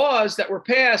was laws that were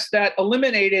passed that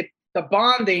eliminated the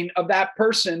bonding of that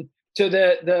person to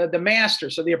the master,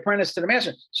 so the apprentice to the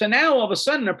master. So now all of a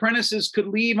sudden apprentices could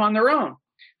leave on their own.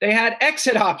 They had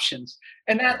exit options,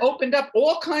 and that opened up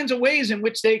all kinds of ways in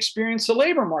which they experienced the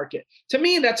labor market. To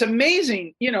me, that's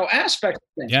amazing, aspect of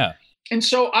things. Yeah. And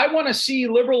so I want to see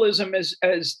liberalism as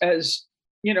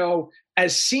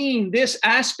seeing this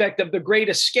aspect of the great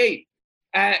escape,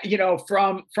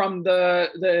 from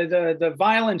the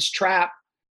violence trap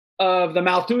of the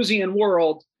Malthusian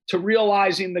world to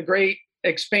realizing the great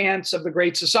expanse of the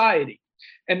great society.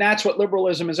 And that's what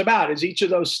liberalism is about, is each of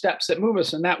those steps that move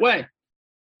us in that way.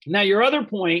 Now, your other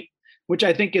point, which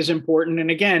I think is important,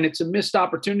 and again, it's a missed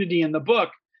opportunity in the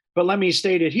book, but let me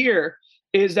state it here,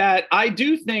 is that I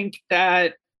do think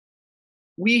that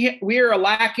we are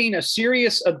lacking a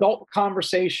serious adult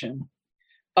conversation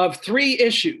of three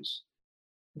issues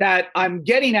that I'm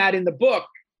getting at in the book,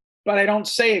 but I don't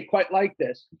say it quite like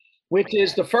this, which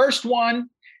is the first one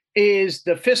is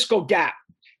the fiscal gap,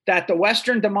 that the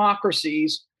Western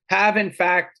democracies have in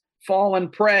fact fallen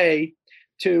prey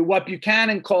to what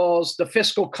Buchanan calls the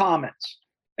fiscal commons.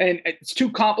 And it's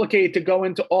too complicated to go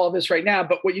into all of this right now,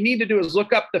 but what you need to do is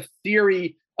look up the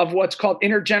theory of what's called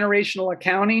intergenerational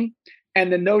accounting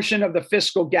and the notion of the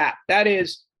fiscal gap. That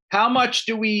is, how much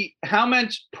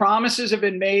promises have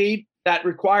been made that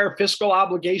require fiscal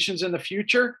obligations in the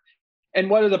future, and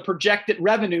what are the projected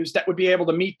revenues that would be able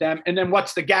to meet them, and then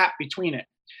what's the gap between it.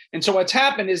 And so what's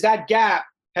happened is that gap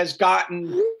has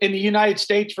gotten, in the United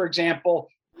States, for example,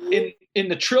 in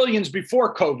the trillions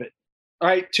before COVID,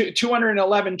 right?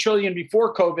 211 trillion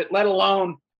before COVID, let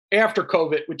alone after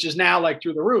COVID, which is now like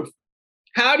through the roof.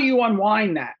 How do you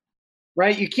unwind that,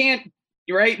 right? You can't,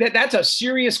 right? That's a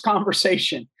serious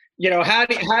conversation. How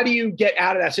do you get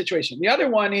out of that situation? The other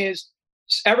one is,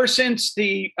 ever since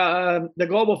the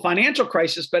global financial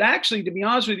crisis, but actually, to be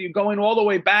honest with you, going all the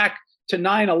way back to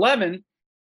 9/11,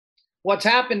 what's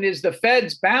happened is the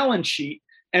Fed's balance sheet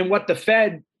and what the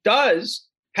Fed does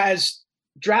has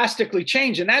drastically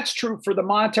changed. And that's true for the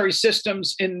monetary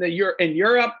systems in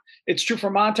Europe. It's true for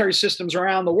monetary systems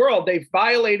around the world. They've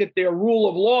violated their rule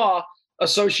of law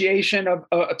association of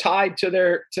tied to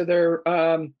their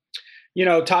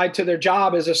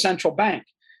job as a central bank.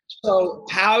 So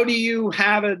how do you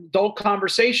have an adult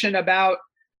conversation about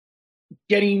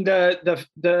getting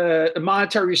the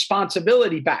monetary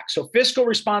responsibility back? So fiscal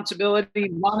responsibility,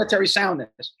 monetary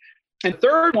soundness. And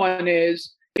third one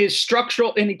is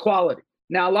structural inequality.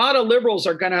 Now, a lot of liberals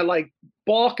are going to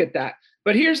balk at that.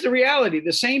 But here's the reality.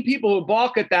 The same people who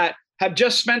balk at that have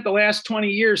just spent the last 20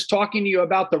 years talking to you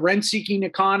about the rent-seeking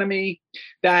economy,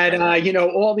 that,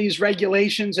 all these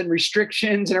regulations and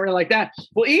restrictions and everything like that.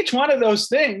 Well, each one of those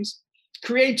things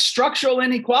creates structural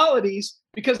inequalities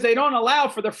because they don't allow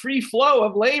for the free flow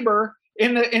of labor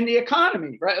in the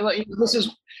economy, right?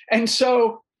 And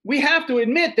so we have to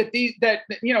admit that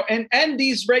and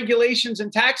these regulations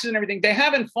and taxes and everything, they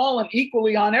haven't fallen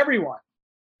equally on everyone.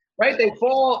 Right? They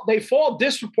fall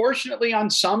disproportionately on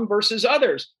some versus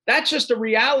others. That's just a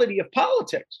reality of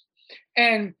politics.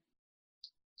 And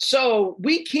so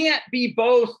we can't be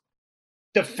both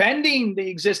defending the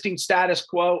existing status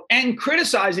quo and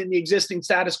criticizing the existing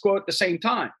status quo at the same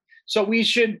time. So we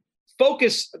should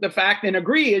focus the fact and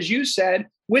agree, as you said,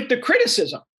 with the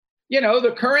criticism.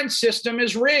 the current system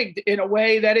is rigged in a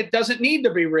way that it doesn't need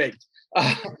to be rigged.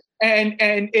 And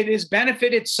it has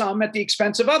benefited some at the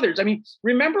expense of others. I mean,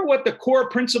 remember what the core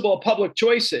principle of public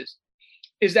choice is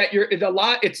that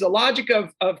it's the logic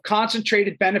of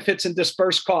concentrated benefits and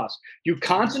dispersed costs. You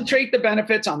concentrate the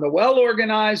benefits on the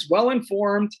well-organized,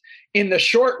 well-informed in the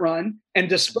short run, and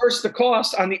disperse the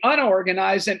costs on the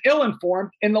unorganized and ill-informed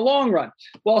in the long run.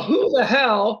 Well, who the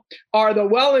hell are the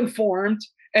well-informed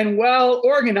and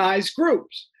well-organized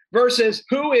groups versus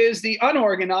who is the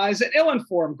unorganized and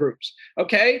ill-informed groups?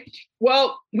 Okay,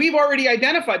 well, we've already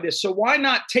identified this. So why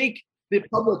not take the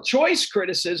public choice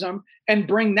criticism and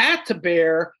bring that to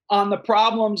bear on the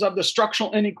problems of the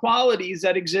structural inequalities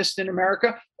that exist in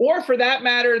America, or for that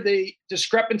matter, the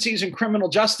discrepancies in criminal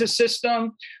justice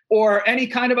system, or any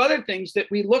kind of other things that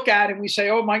we look at and we say,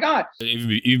 oh my God.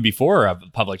 Even before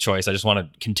public choice, I just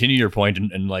want to continue your point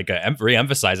and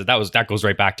re-emphasize that goes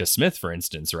right back to Smith, for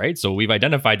instance, right? So we've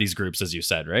identified these groups, as you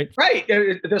said, right? Right.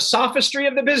 The sophistry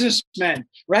of the businessmen,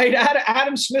 right?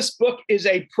 Adam Smith's book is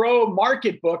a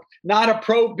pro-market book, not a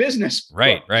pro-business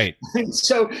book. Right. And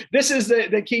so this is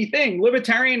the key thing.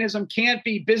 Libertarianism can't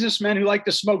be businessmen who like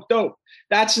to smoke dope.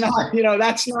 That's not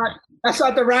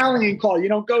the rallying call. You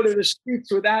don't go to the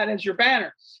streets with that as your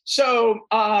banner. So,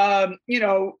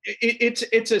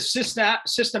 it's a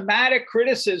systematic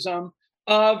criticism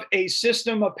of a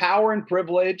system of power and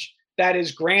privilege that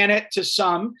is granted to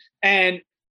some. And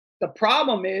the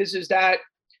problem is that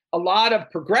a lot of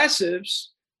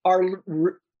progressives are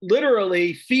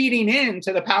literally feeding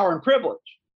into the power and privilege,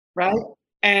 right?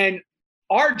 And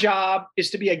our job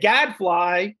is to be a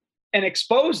gadfly and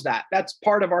expose that. That's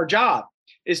part of our job,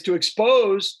 is to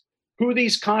expose who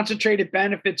these concentrated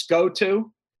benefits go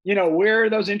to, where are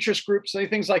those interest groups and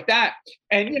things like that.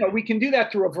 And, we can do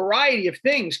that through a variety of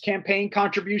things. Campaign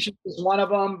contributions is one of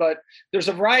them, but there's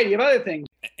a variety of other things.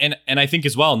 And I think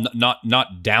as well, not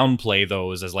downplay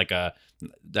those as like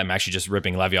I'm actually just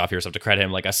ripping Levy off here, so I have to credit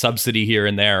him, like a subsidy here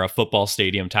and there, a football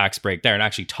stadium tax break there, and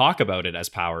actually talk about it as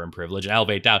power and privilege and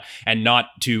elevate that, and not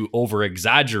to over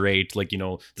exaggerate, like,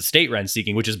 the state rent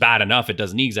seeking, which is bad enough. It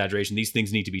doesn't need exaggeration. These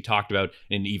things need to be talked about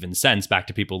in even sense, back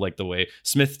to people like the way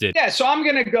Smith did. Yeah. So I'm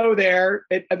going to go there,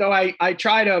 though I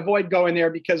try to avoid going there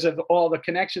because of all the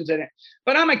connections in it.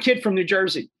 But I'm a kid from New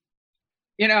Jersey.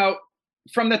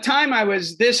 From the time I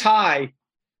was this high,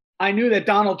 I knew that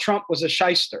Donald Trump was a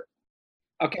shyster.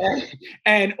 Okay.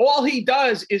 And all he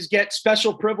does is get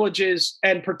special privileges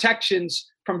and protections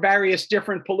from various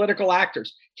different political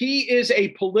actors. He is a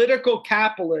political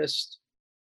capitalist,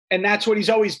 and that's what he's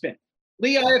always been.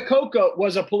 Lee Iacocca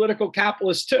was a political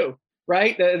capitalist too,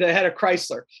 right? The head of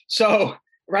Chrysler. So,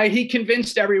 right, he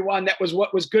convinced everyone that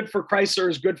what was good for Chrysler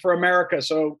is good for America.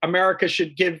 So America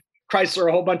should give Chrysler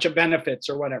a whole bunch of benefits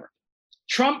or whatever.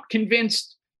 Trump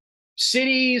convinced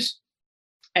cities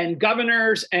and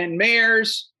governors and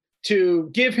mayors to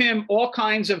give him all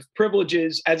kinds of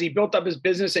privileges as he built up his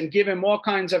business, and give him all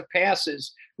kinds of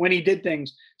passes when he did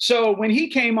things. So when he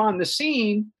came on the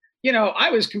scene, I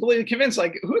was completely convinced,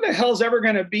 like, who the hell's ever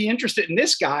going to be interested in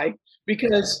this guy?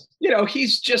 Because,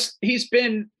 he's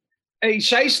been a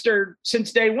shyster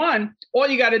since day one. All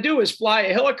you got to do is fly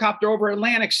a helicopter over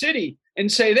Atlantic City and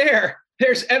say,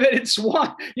 there's evidence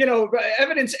one,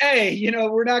 evidence A,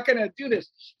 we're not going to do this.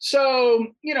 So,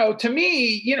 to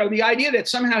me, the idea that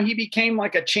somehow he became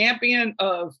like a champion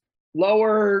of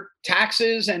lower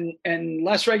taxes and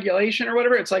less regulation or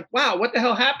whatever, it's like, wow, what the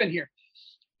hell happened here?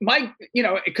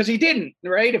 Because he didn't,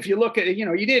 right? If you look at it,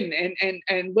 he didn't.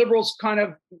 And liberals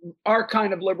our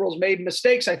kind of liberals made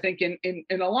mistakes, I think, in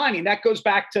aligning. That goes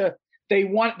back to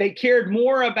they cared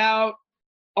more about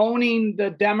owning the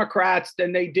Democrats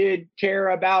than they did care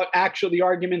about actually the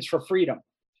arguments for freedom.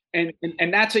 And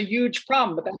that's a huge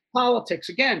problem, but that's politics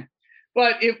again.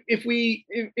 But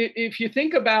if you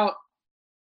think about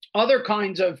other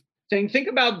kinds of things, think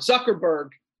about Zuckerberg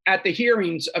at the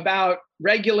hearings about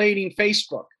regulating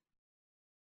Facebook.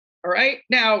 All right.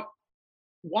 Now,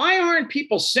 why aren't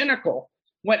people cynical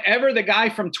whenever the guy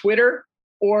from Twitter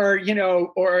or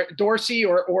Dorsey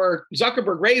or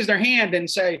Zuckerberg raise their hand and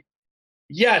say,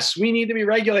 yes, we need to be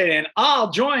regulated, and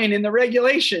I'll join in the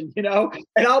regulation, and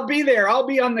I'll be there. I'll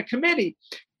be on the committee.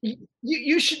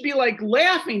 You should be like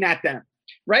laughing at them,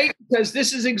 right? Because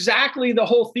this is exactly the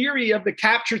whole theory of the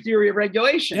capture theory of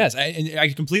regulation. Yes,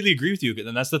 I completely agree with you,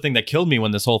 and that's the thing that killed me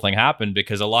when this whole thing happened,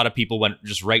 because a lot of people went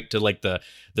just right to like the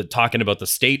talking about the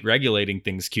state regulating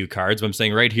things cue cards. But I'm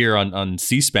saying right here on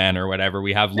C-SPAN or whatever,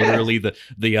 we have literally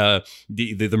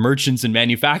the merchants and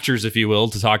manufacturers, if you will,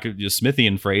 to talk a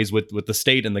Smithian phrase, with the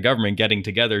state and the government getting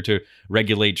together to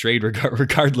regulate trade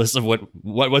regardless of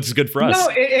what's good for us. No,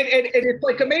 it's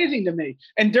like amazing to me.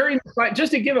 And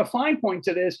just to give a fine point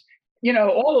to this,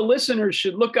 all the listeners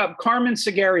should look up Carmen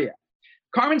Segaria.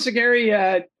 Carmen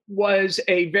Segaria was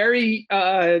a very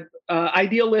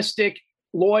idealistic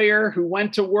lawyer who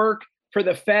went to work for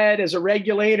the Fed as a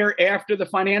regulator after the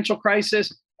financial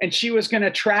crisis. And she was going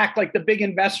to track like the big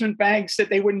investment banks that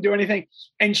they wouldn't do anything.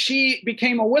 And she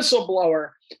became a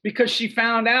whistleblower because she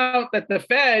found out that the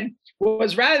Fed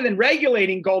was, rather than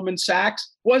regulating Goldman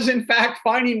Sachs, was in fact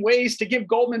finding ways to give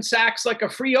Goldman Sachs like a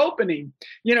free opening,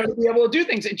 to be able to do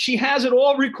things. And she has it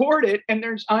all recorded. And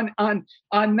there's on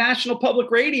National Public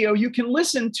Radio, you can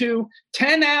listen to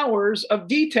 10 hours of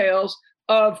details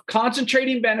of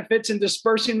concentrating benefits and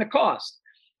dispersing the cost.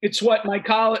 It's what my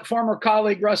former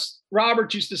colleague Russ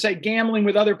Roberts used to say, gambling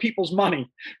with other people's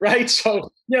money, right?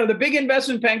 So, the big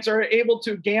investment banks are able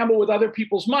to gamble with other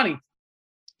people's money.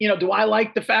 Do I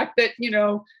like the fact that,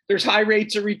 there's high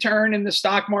rates of return in the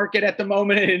stock market at the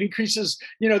moment and it increases,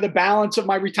 the balance of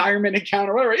my retirement account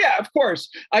or whatever? Yeah, of course.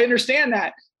 I understand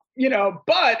that,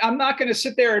 but I'm not going to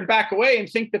sit there and back away and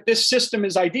think that this system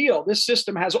is ideal. This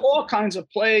system has all kinds of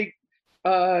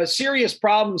serious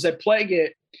problems that plague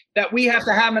it, that we have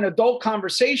to have an adult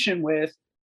conversation with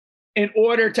in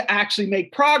order to actually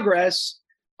make progress.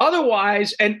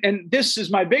 Otherwise, and this is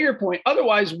my bigger point,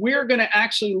 otherwise we're going to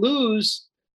actually lose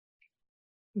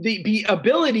the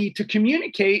ability to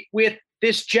communicate with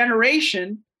this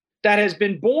generation that has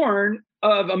been born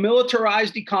of a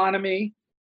militarized economy,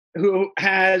 who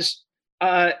has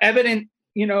evident,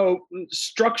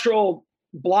 structural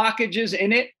blockages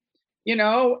in it,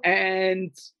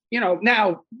 and,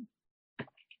 now,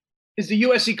 is the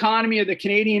US economy or the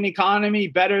Canadian economy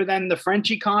better than the French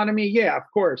economy? Yeah, of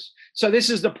course. So this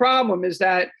is the problem, is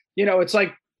that, it's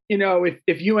like,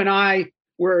 if you and I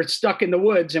were stuck in the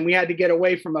woods and we had to get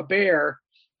away from a bear,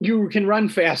 you can run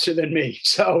faster than me.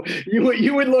 So you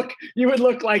would look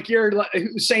like you're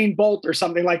Usain Bolt or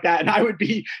something like that. And I would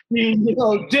be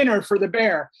dinner for the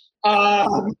bear.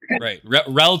 Right.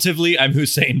 Relatively, I'm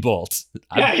Usain Bolt.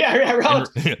 Yeah.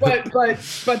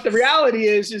 But the reality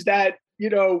is that,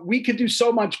 we could do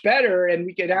so much better, and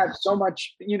we could have so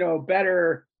much,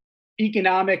 better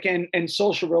economic and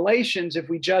social relations if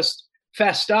we just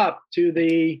fessed up to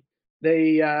the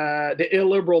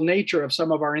illiberal nature of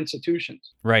some of our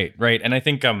institutions. Right. And I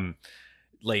think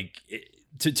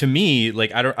to me,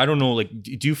 like, I don't know, like,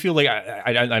 do you feel like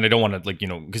I don't want to, like,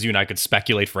 because you and I could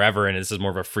speculate forever, and this is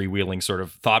more of a freewheeling sort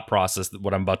of thought process,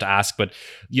 what I'm about to ask, but,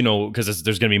 because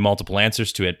there's going to be multiple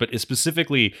answers to it, but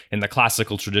specifically in the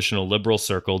classical traditional liberal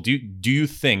circle, do you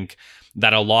think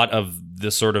that a lot of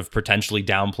the sort of potentially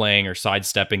downplaying or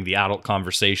sidestepping the adult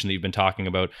conversation that you've been talking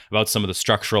about some of the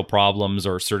structural problems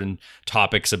or certain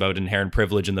topics about inherent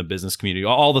privilege in the business community,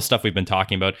 all the stuff we've been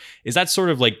talking about, is that sort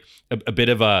of like a bit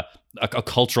of a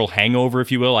cultural hangover,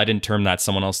 if you will? I didn't term that,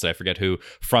 someone else did, I forget who,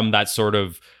 from that sort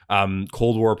of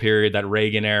Cold War period, that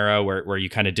Reagan era, where you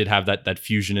kind of did have that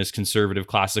fusionist conservative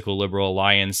classical liberal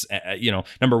alliance.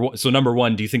 Number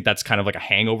one, do you think that's kind of like a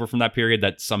hangover from that period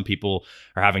that some people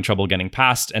are having trouble getting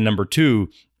past? And number two,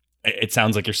 it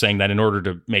sounds like you're saying that in order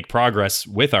to make progress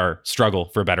with our struggle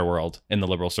for a better world in the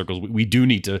liberal circles, we do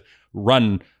need to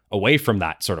run away from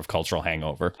that sort of cultural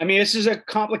hangover. I mean, this is a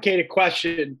complicated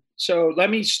question. So let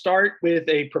me start with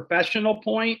a professional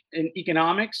point in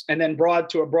economics and then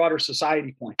to a broader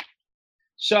society point.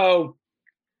 So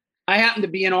I happen to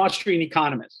be an Austrian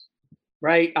economist,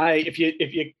 right? If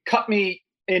you cut me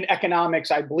in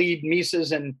economics, I bleed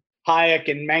Mises and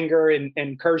Hayek and Menger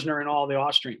and Kerzner and all the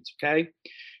Austrians, okay?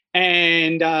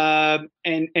 And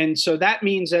so that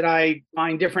means that I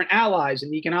find different allies in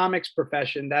the economics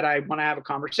profession that I want to have a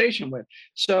conversation with.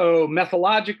 So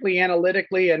methodologically,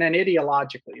 analytically, and then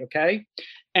ideologically, okay?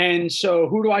 And so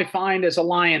who do I find as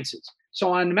alliances?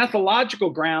 So on methodological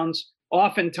grounds,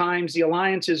 oftentimes the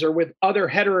alliances are with other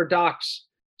heterodox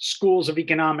schools of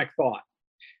economic thought,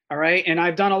 all right? And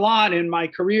I've done a lot in my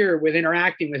career with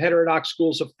interacting with heterodox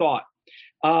schools of thought.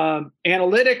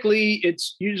 Analytically,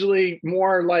 it's usually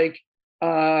more like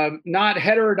not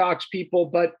heterodox people,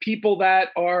 but people that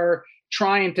are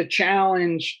trying to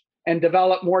challenge and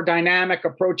develop more dynamic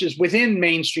approaches within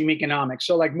mainstream economics.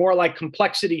 So like more like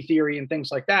complexity theory and things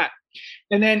like that.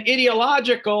 And then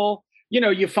ideological,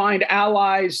 you find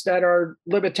allies that are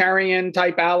libertarian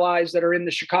type allies that are in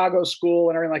the Chicago school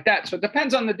and everything like that. So it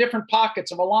depends on the different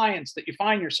pockets of alliance that you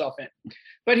find yourself in.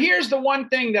 But here's the one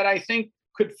thing that I think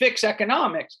could fix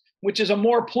economics, which is a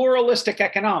more pluralistic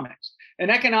economics, an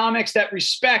economics that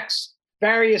respects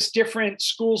various different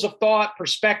schools of thought,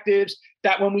 perspectives,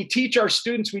 that when we teach our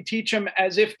students, we teach them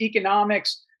as if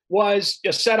economics was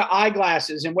a set of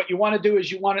eyeglasses. And what you want to do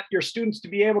is you want your students to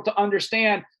be able to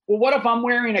understand, well, what if I'm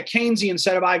wearing a Keynesian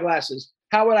set of eyeglasses?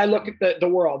 How would I look at the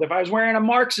world? If I was wearing a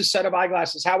Marxist set of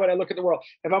eyeglasses, how would I look at the world?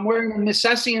 If I'm wearing a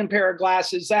Misesian pair of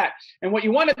glasses, that. And what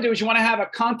you want to do is you want to have a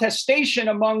contestation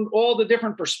among all the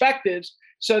different perspectives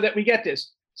so that we get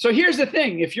this. So here's the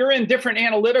thing. If you're in different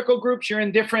analytical groups, you're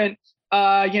in different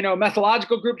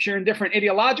methodological groups, you're in different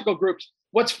ideological groups,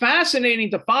 what's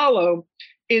fascinating to follow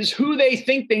is who they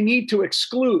think they need to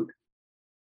exclude.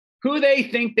 Who they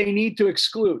think they need to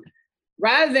exclude.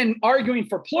 Rather than arguing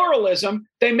for pluralism,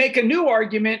 they make a new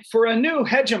argument for a new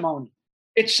hegemony.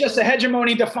 It's just a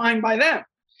hegemony defined by them.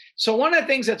 So one of the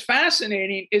things that's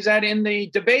fascinating is that in the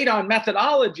debate on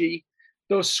methodology,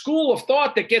 the school of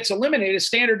thought that gets eliminated is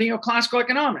standard neoclassical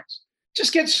economics.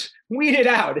 Just gets weeded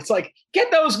out. It's like,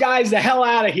 get those guys the hell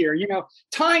out of here.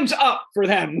 Time's up for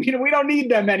them. We don't need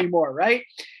them anymore, right?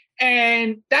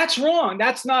 And that's wrong.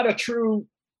 That's not a true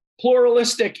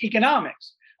pluralistic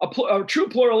economics. A true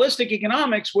pluralistic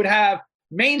economics would have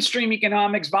mainstream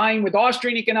economics vying with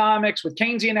Austrian economics, with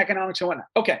Keynesian economics and whatnot.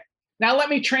 Okay, now let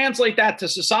me translate that to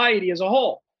society as a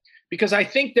whole, because I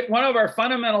think that one of our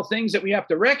fundamental things that we have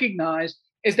to recognize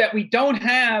is that we don't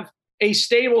have a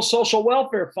stable social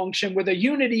welfare function with a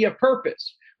unity of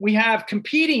purpose. We have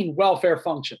competing welfare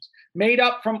functions made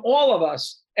up from all of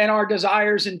us and our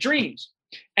desires and dreams.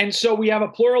 And so we have a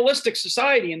pluralistic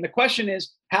society. And the question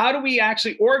is, how do we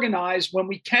actually organize when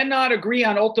we cannot agree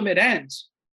on ultimate ends?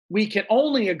 We can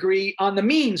only agree on the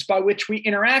means by which we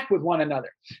interact with one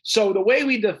another. So the way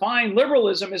we define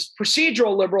liberalism is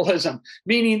procedural liberalism,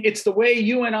 meaning it's the way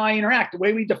you and I interact. The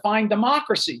way we define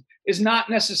democracy is not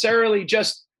necessarily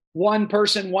just one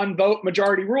person, one vote,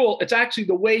 majority rule. It's actually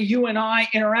the way you and I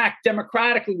interact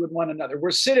democratically with one another.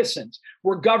 We're citizens.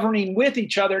 We're governing with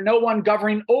each other, no one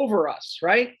governing over us,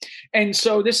 right? And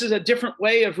so this is a different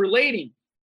way of relating.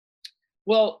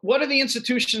 Well, what are the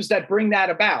institutions that bring that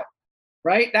about,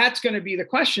 right? That's going to be the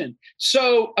question.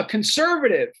 So a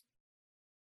conservative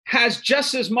has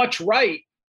just as much right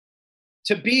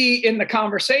to be in the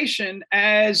conversation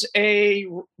as a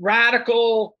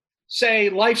radical, say,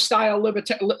 lifestyle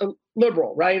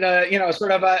liberal, right?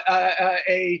 Sort of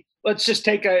a let's just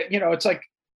take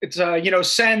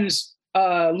Sen's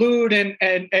lewd and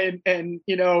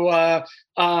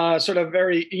sort of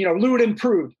very, lewd and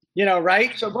prude,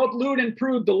 right? So both lewd and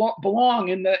prude belong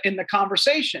in the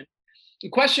conversation. The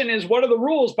question is, what are the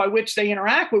rules by which they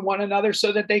interact with one another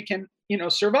so that they can,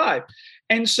 survive?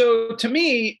 And so to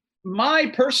me, my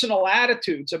personal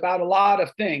attitudes about a lot of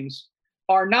things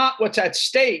are not what's at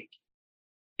stake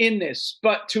in this,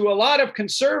 but to a lot of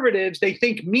conservatives, they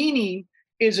think meaning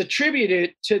is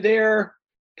attributed to their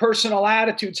personal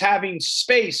attitudes having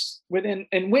space within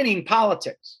and winning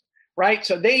politics, right?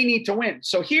 So they need to win.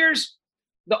 So here's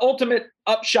the ultimate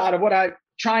upshot of what I'm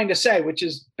trying to say, which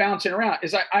is bouncing around,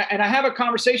 is I have a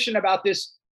conversation about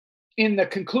this in the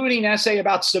concluding essay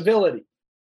about civility,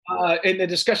 in the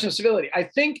discussion of civility. I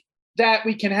think that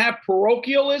we can have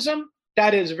parochialism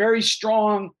that is very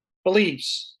strong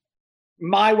beliefs,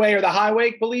 my way or the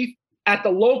highway belief, at the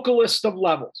localist of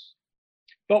levels.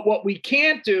 But what we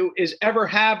can't do is ever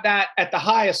have that at the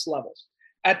highest levels.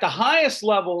 At the highest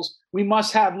levels, we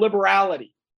must have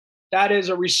liberality. That is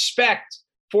a respect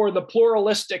for the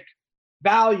pluralistic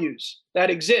values that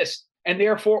exist. And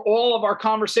therefore, all of our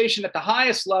conversation at the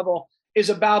highest level is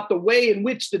about the way in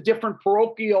which the different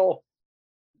parochial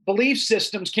belief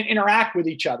systems can interact with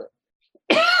each other.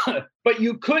 But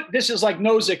you could, this is like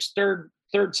Nozick's third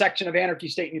section of Anarchy,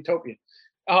 State, and Utopia.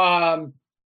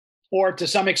 Or to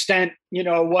some extent,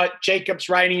 what Jacob's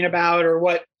writing about, or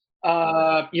what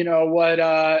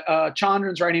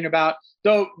Chandran's writing about.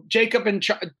 Though Jacob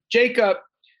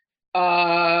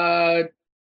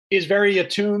is very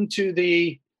attuned to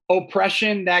the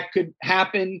oppression that could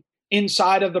happen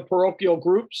inside of the parochial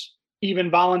groups,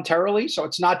 even voluntarily. So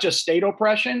it's not just state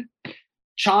oppression.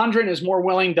 Chandran is more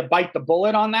willing to bite the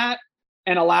bullet on that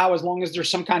and allow, as long as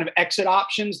there's some kind of exit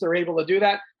options, they're able to do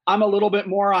that. I'm a little bit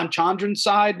more on Chandran's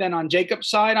side than on Jacob's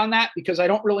side on that, because I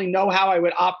don't really know how I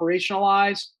would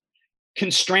operationalize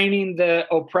constraining the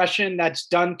oppression that's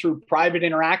done through private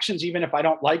interactions, even if I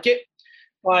don't like it.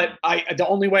 But the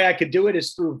only way I could do it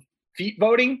is through feet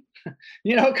voting,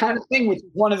 kind of thing, which is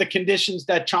one of the conditions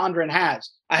that Chandran has.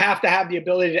 I have to have the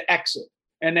ability to exit.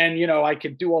 And then, I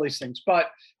could do all these things.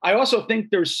 But I also think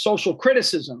there's social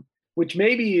criticism, which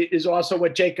maybe is also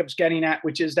what Jacob's getting at,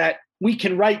 which is that we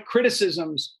can write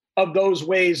criticisms of those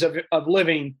ways of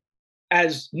living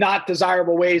as not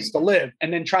desirable ways to live,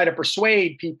 and then try to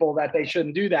persuade people that they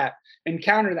shouldn't do that and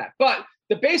counter that. But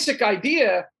the basic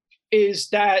idea is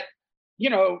that,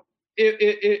 I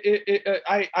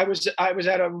was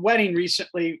at a wedding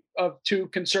recently of two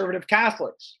conservative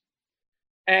Catholics,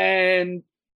 and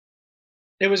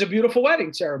it was a beautiful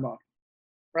wedding ceremony,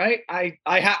 right? I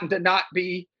happen to not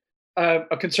be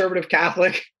a conservative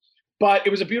Catholic, but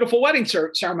it was a beautiful wedding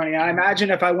ceremony. I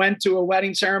imagine if I went to a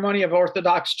wedding ceremony of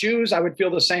Orthodox Jews, I would feel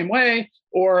the same way,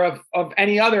 or of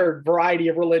any other variety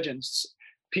of religions.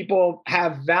 People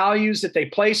have values that they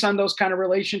place on those kind of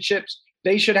relationships.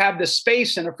 They should have the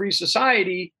space in a free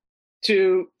society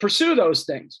to pursue those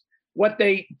things. What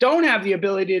they don't have the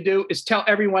ability to do is tell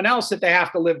everyone else that they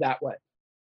have to live that way.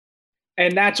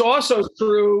 And that's also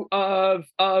true of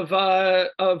the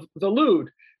lewd.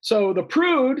 So the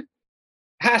prude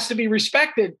has to be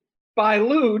respected by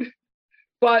lewd,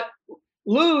 but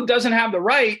lewd doesn't have the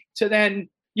right to then,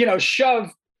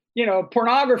 shove,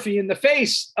 pornography in the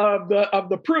face of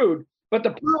the prude. But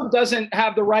the prude doesn't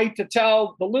have the right to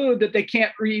tell the lewd that they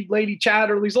can't read Lady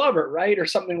Chatterley's Lover, right? Or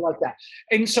something like that.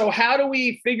 And so how do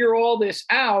we figure all this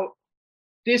out?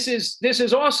 This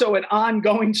is also an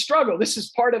ongoing struggle. This is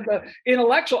part of the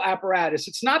intellectual apparatus.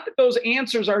 It's not that those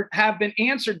answers have been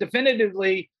answered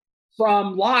definitively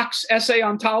from Locke's essay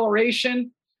on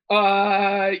toleration,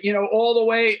 all the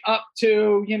way up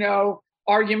to,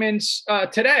 arguments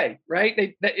today,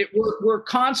 right? We're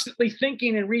constantly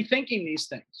thinking and rethinking these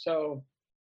things. So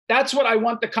that's what I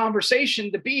want the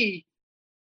conversation to be.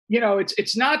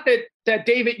 It's not that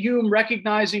David Hume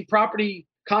recognizing property,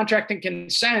 contract, and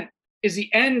consent is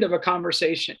the end of a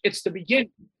conversation. It's the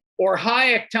beginning. Or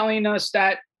Hayek telling us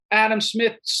that Adam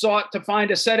Smith sought to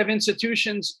find a set of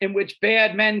institutions in which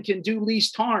bad men can do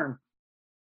least harm.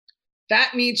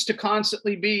 That needs to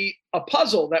constantly be a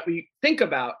puzzle that we think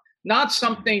about, not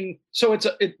something. So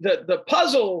the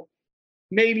puzzle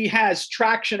maybe has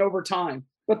traction over time,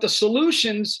 but the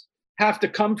solutions have to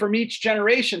come from each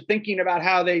generation thinking about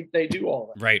how they do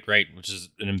all that. Right. Which is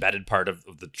an embedded part of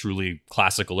the truly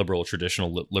classical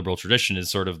traditional liberal tradition,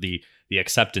 is sort of the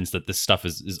acceptance that this stuff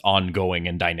is ongoing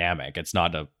and dynamic. It's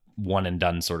not a one and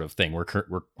done sort of thing.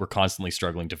 We're constantly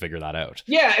struggling to figure that out.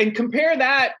 Yeah, and compare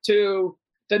that to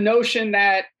the notion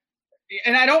that,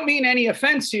 and I don't mean any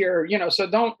offense here,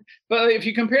 but if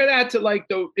you compare that to like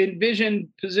the envisioned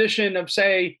position of,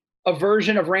 say, a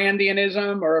version of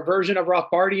Randianism or a version of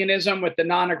Rothbardianism with the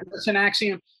non-aggression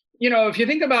axiom, if you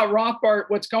think about Rothbard,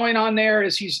 what's going on there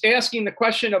is he's asking the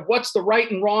question of what's the right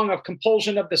and wrong of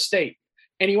compulsion of the state.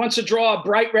 And he wants to draw a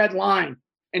bright red line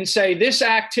and say, this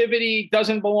activity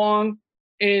doesn't belong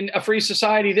in a free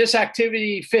society. This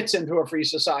activity fits into a free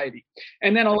society.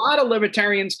 And then a lot of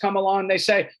libertarians come along, they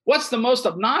say, what's the most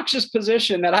obnoxious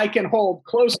position that I can hold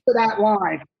close to that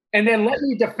line? And then let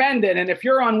me defend it. And if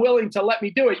you're unwilling to let me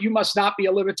do it, you must not be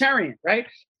a libertarian, right?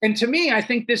 And to me, I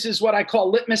think this is what I call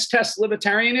litmus test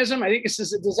libertarianism. I think this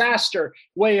is a disaster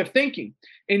way of thinking.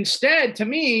 Instead, to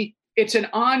me, it's an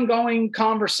ongoing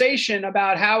conversation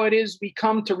about how it is we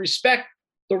come to respect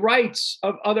the rights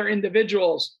of other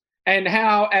individuals, and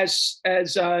how, as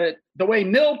the way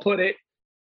Mill put it,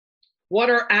 what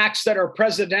are acts that are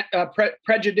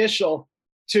prejudicial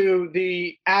to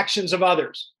the actions of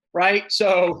others, right?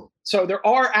 So there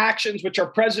are actions which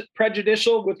are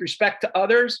prejudicial with respect to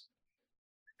others,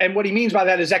 and what he means by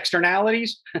that is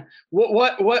externalities.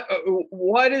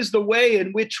 What is the way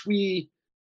in which we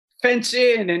fence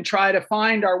in and try to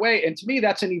find our way? And to me,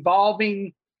 that's an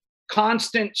evolving,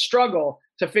 constant struggle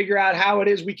to figure out how it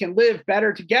is we can live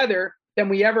better together than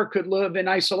we ever could live in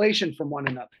isolation from one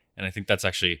another. And I think that's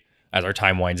actually, as our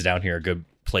time winds down here, a good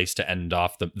place to end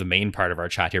off the main part of our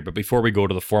chat here. But before we go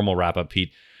to the formal wrap up,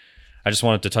 Pete, I just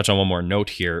wanted to touch on one more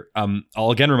note here. I'll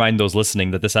again remind those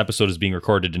listening that this episode is being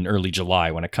recorded in early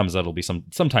July. When it comes out, it'll be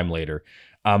sometime later.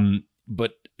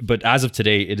 But as of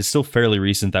today, it is still fairly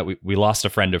recent that we lost a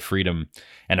friend of freedom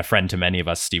and a friend to many of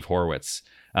us, Steve Horowitz.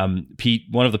 Pete,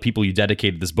 one of the people you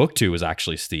dedicated this book to was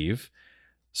actually Steve.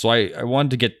 So I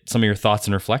wanted to get some of your thoughts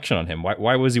and reflection on him.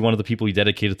 Why was he one of the people you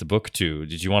dedicated the book to?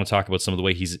 Did you want to talk about some of the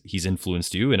way he's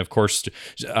influenced you? And of course,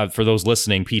 for those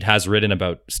listening, Pete has written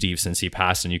about Steve since he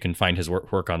passed, and you can find his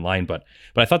work online. But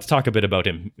I thought to talk a bit about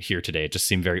him here today. It just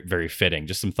seemed very, very fitting.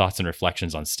 Just some thoughts and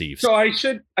reflections on Steve. So I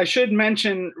should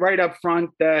mention right up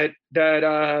front that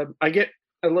I get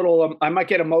a little, I might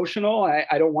get emotional.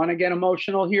 I don't want to get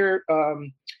emotional here.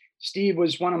 Steve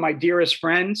was one of my dearest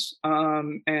friends,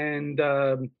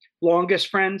 and longest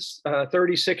friends,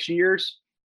 36 years.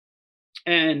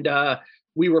 And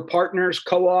we were partners,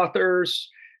 co-authors.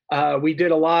 We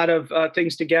did a lot of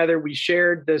things together. We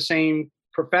shared the same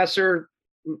professor,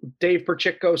 Dave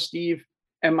Perchicko, Steve,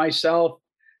 and myself.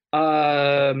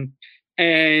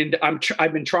 And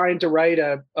I've been trying to write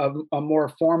a more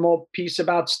formal piece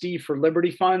about Steve for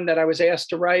Liberty Fund that I was asked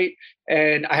to write.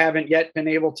 And I haven't yet been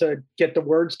able to get the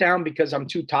words down because I'm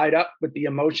too tied up with the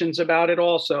emotions about it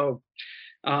all. So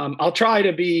I'll try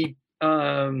to be,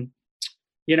 as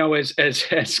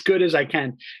good as I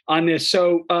can on this.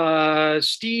 So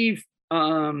Steve,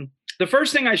 the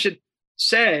first thing I should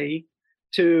say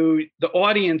to the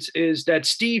audience is that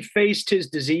Steve faced his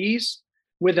disease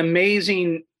with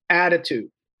amazing attitude.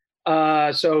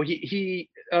 So he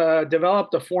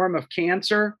developed a form of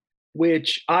cancer,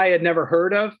 which I had never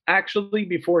heard of actually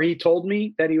before he told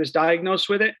me that he was diagnosed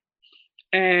with it.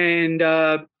 And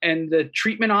the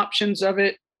treatment options of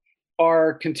it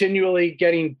are continually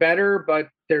getting better, but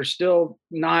they're still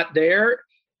not there.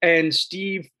 And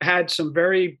Steve had some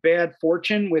very bad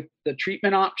fortune with the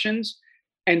treatment options.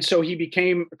 And so he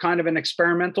became kind of an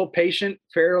experimental patient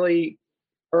fairly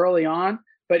early on.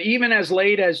 But even as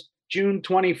late as June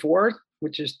 24th,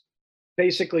 which is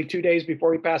basically 2 days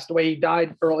before he passed away, he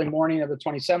died early morning of the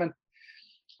 27th.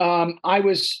 I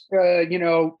was,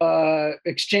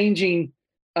 exchanging,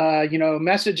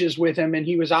 messages with him, and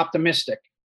he was optimistic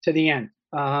to the end.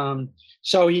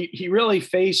 So he really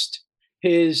faced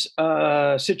his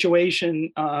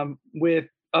situation with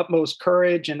utmost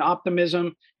courage and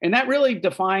optimism, and that really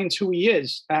defines who he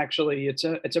is. Actually,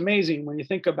 it's amazing when you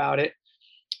think about it.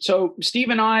 So Steve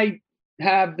and I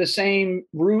have the same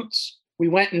roots. We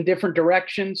went in different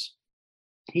directions.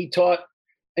 He taught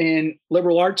in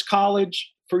liberal arts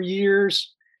college for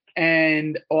years,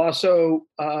 and also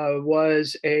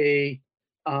was a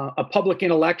public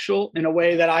intellectual in a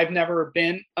way that I've never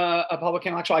been a public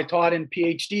intellectual. I taught in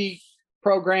PhD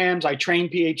programs. I train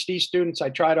PhD students. I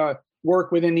try to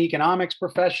work within the economics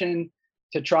profession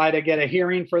to try to get a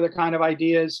hearing for the kind of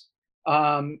ideas.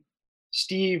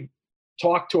 Steve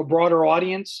talked to a broader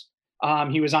audience.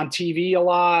 He was on TV a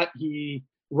lot. He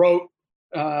wrote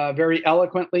very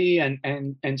eloquently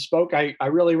and spoke. I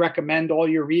really recommend all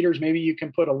your readers, maybe you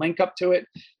can put a link up to it,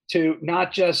 to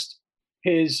not just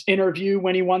his interview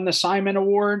when he won the Simon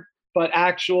Award, but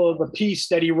the piece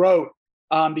that he wrote,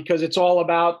 because it's all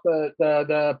about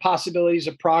the possibilities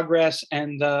of progress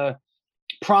and the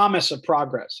promise of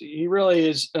progress. He really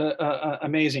is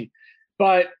amazing.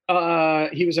 But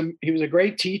he was a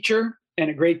great teacher and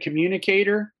a great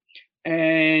communicator,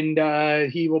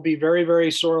 and he will be very,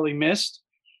 very sorely missed.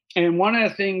 And one of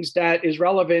the things that is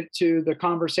relevant to the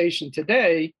conversation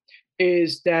today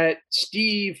is that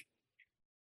Steve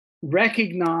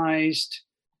recognized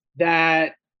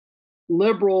that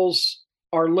liberals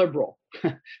are liberal.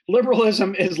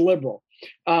 Liberalism is liberal.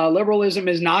 Liberalism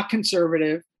is not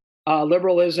conservative.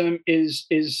 Liberalism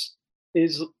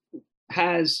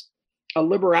has a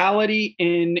liberality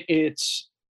in its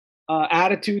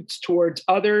attitudes towards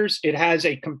others. It has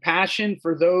a compassion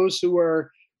for those who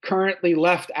are currently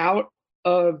left out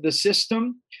of the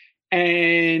system.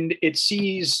 And it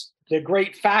sees the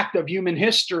great fact of human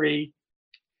history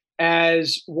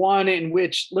as one in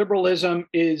which liberalism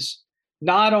is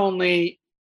not only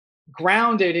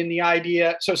grounded in the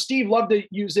idea. So Steve loved to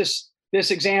use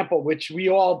this example, which we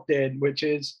all did, which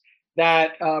is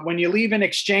that when you leave an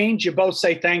exchange, you both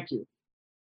say thank you.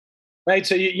 Right.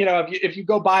 So, if you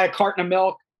go buy a carton of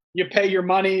milk, you pay your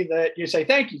money, that you say,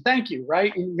 thank you.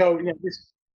 Right. And you go,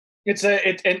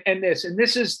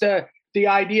 this is the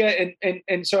idea.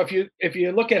 And so if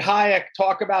you look at Hayek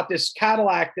talk about this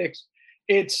catalactics,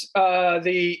 it's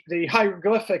the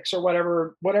hieroglyphics or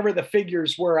whatever the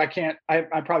figures were. I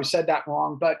probably said that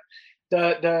wrong, but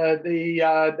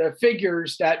the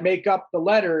figures that make up the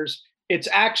letters, it's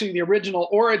actually the original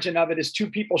origin of it is two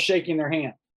people shaking their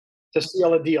hand to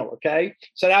seal a deal. Okay.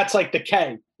 So that's like the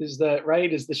K is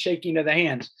the shaking of the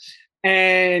hands.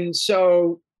 And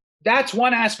so that's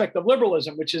one aspect of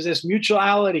liberalism, which is this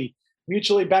mutually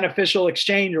beneficial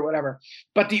exchange or whatever.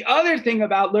 But the other thing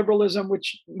about liberalism,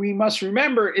 which we must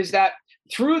remember, is that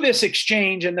through this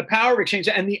exchange and the power of exchange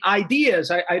and the ideas,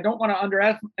 I don't want to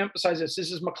underemphasize this.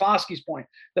 This is McCloskey's point,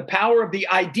 the power of the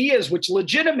ideas which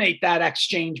legitimate that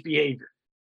exchange behavior.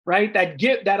 Right,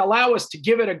 that allow us to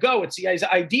give it a go. It's the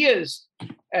ideas,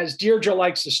 as Deirdre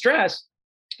likes to stress.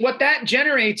 What that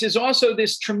generates is also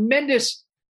this tremendous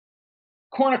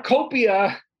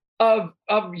cornucopia of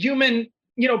human,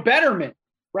 betterment.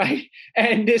 right?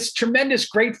 And this tremendous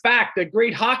great fact, a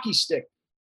great hockey stick.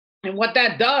 And what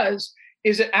that does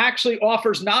is it actually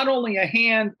offers not only a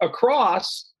hand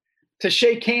across to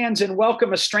shake hands and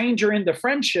welcome a stranger into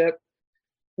friendship,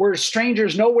 where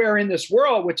strangers nowhere in this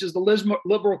world, which is the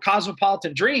liberal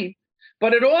cosmopolitan dream,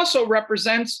 but it also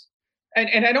represents,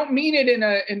 and I don't mean it in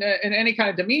any kind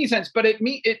of demeaning sense, but it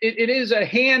is a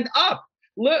hand up.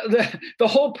 The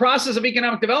whole process of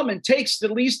economic development takes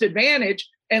the least advantage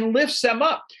and lifts them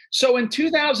up. So in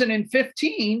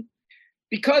 2015,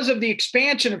 because of the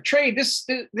expansion of trade, this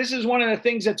is one of the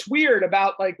things that's weird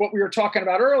about like what we were talking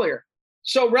about earlier.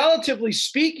 So relatively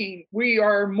speaking, we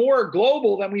are more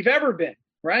global than we've ever been,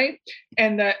 right?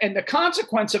 And the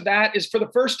consequence of that is, for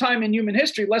the first time in human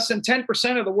history, less than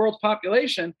 10% of the world's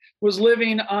population was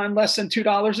living on less than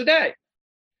 $2 a day,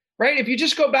 right? If you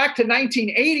just go back to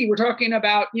 1980, we're talking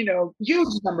about, huge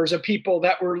numbers of people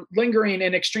that were lingering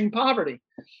in extreme poverty.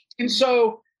 And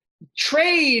so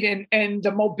trade and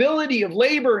the mobility of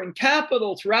labor and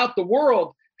capital throughout the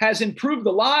world has improved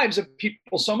the lives of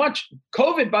people so much.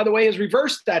 COVID, by the way, has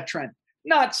reversed that trend.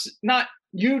 Not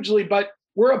hugely, but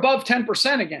we're above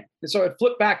 10% again. And so it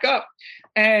flipped back up.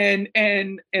 And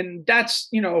that's,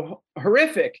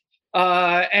 horrific.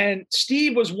 And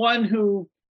Steve was one who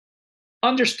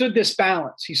understood this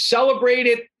balance. He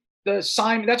celebrated the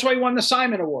Simon. That's why he won the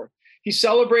Simon Award. He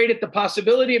celebrated the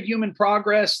possibility of human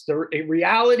progress, the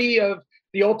reality of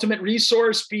the ultimate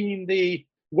resource being the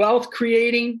wealth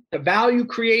creating, the value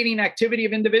creating activity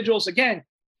of individuals. Again,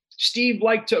 Steve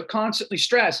liked to constantly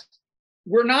stress,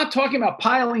 we're not talking about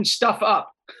piling stuff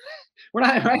up. We're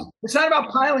not, right? It's not about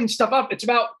piling stuff up. It's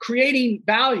about creating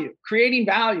value.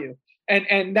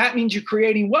 And that means you're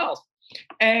creating wealth.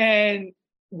 And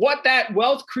what that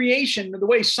wealth creation, the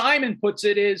way Simon puts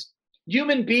it, is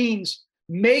human beings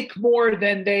make more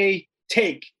than they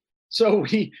take. So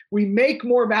we make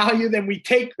more value than we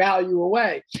take value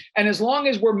away. And as long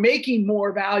as we're making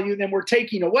more value than we're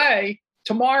taking away,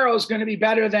 tomorrow is going to be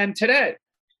better than today.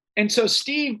 And so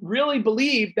Steve really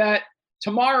believed that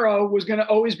tomorrow was going to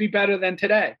always be better than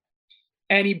today.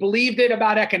 And he believed it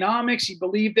about economics. He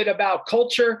believed it about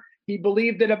culture. He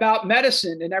believed it about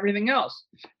medicine and everything else.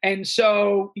 And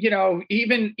so,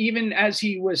 even as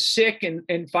he was sick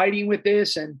and fighting with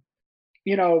this, and,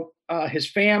 his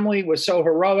family was so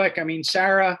heroic. I mean,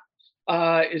 Sarah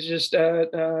is just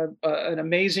an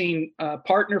amazing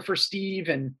partner for Steve.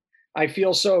 And I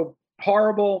feel so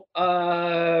horrible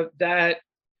that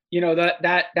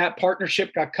that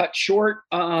partnership got cut short.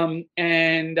 And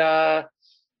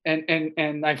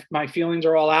my feelings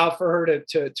are all out for her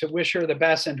to wish her the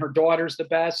best, and her daughters the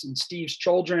best, and Steve's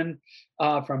children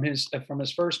from his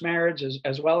first marriage,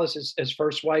 as well as his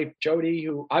first wife, Jody,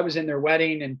 who I was in their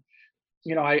wedding. And,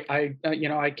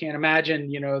 I can't imagine,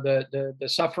 the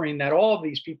suffering that all of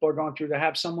these people are going through, to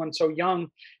have someone so young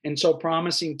and so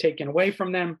promising taken away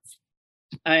from them.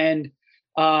 And,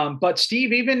 but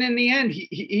Steve, even in the end,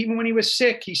 even when he was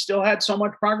sick, he still had so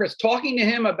much progress. Talking to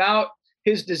him about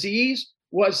his disease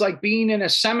was like being in a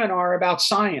seminar about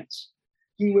science.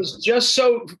 He was just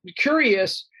so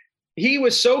curious. He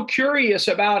was so curious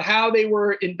about how they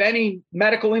were inventing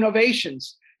medical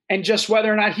innovations, and just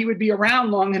whether or not he would be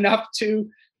around long enough to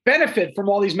benefit from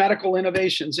all these medical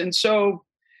innovations. And so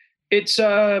it's,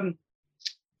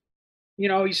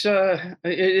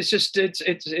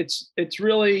 it's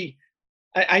really,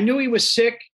 I knew he was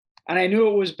sick and I knew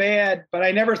it was bad, but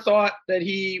I never thought that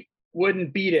he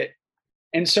wouldn't beat it.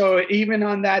 And so even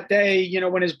on that day,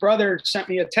 when his brother sent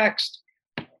me a text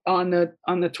on the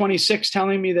 26th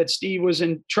telling me that Steve was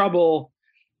in trouble,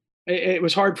 it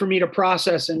was hard for me to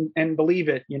process and believe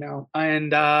it,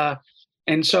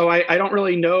 and so I don't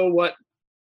really know what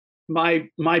my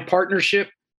partnership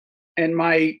and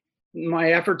my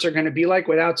efforts are going to be like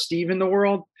without Steve in the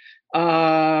world.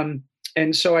 And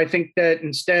so I think that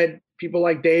instead, people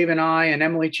like Dave and I and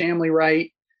Emily Chamley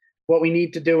write, what we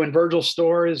need to do in Virgil's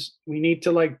store is we need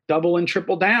to like double and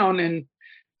triple down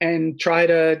and try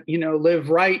to,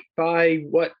 live right by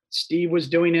what Steve was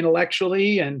doing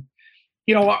intellectually. And,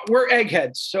 we're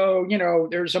eggheads. So,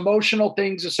 there's emotional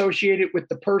things associated with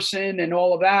the person and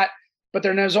all of that, but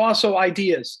then there's also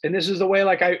ideas. And this is the way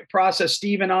like I process,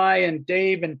 Steve and I and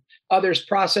Dave and others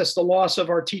process the loss of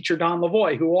our teacher, Don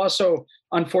Lavoie, who also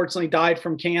unfortunately died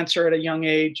from cancer at a young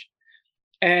age.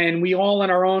 And we all in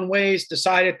our own ways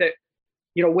decided that,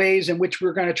 ways in which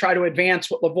we're going to try to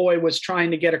advance what Lavoie was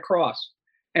trying to get across.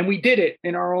 And we did it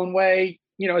in our own way,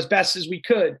 as best as we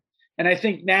could. And I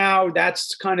think now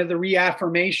that's kind of the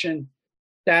reaffirmation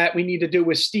that we need to do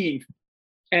with Steve.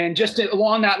 And just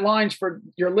along that lines, for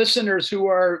your listeners who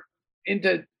are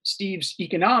into Steve's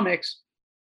economics,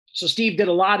 So Steve did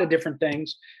a lot of different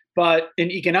things, but in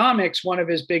economics, one of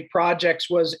his big projects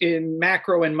was in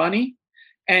macro and money.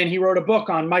 And he wrote a book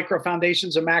on micro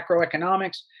foundations of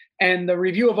macroeconomics. And the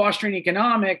Review of Austrian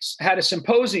Economics had a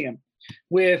symposium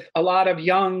with a lot of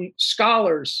young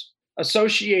scholars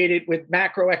associated with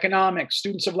macroeconomics,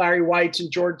 students of Larry White's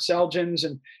and George Selgin's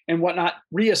and whatnot,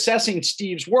 reassessing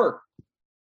Steve's work.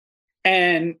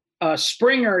 And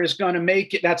Springer is going to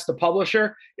make it, that's the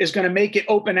publisher, is going to make it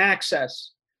open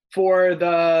access for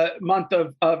the month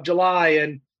of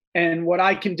July. And what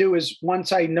I can do is,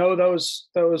 once I know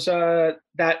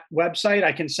that website,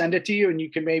 I can send it to you, and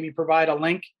you can maybe provide a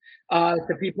link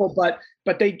to people. But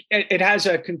it has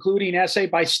a concluding essay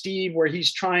by Steve where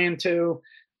he's trying to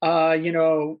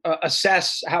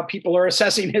assess how people are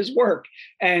assessing his work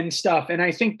and stuff. And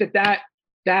I think that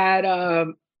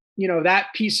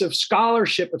piece of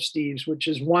scholarship of Steve's, which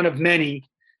is one of many,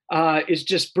 is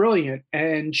just brilliant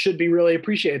and should be really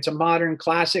appreciated. It's a modern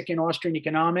classic in Austrian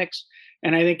economics,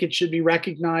 and I think it should be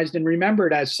recognized and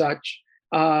remembered as such.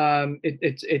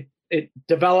 It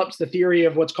develops the theory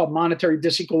of what's called monetary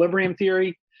disequilibrium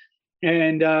theory,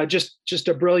 and just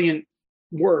a brilliant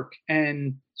work.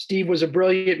 And Steve was a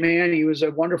brilliant man. He was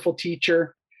a wonderful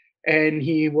teacher, and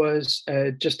he was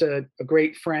just a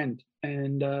great friend,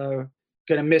 and going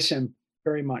to miss him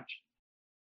very much.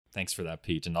 Thanks for that,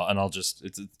 Pete. And I'll just,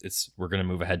 we're going to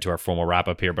move ahead to our formal wrap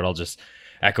up here, but I'll just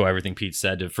echo everything Pete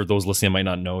said. For those listening might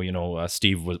not know,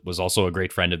 Steve was also a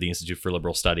great friend of the Institute for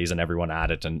Liberal Studies and everyone at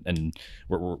it. And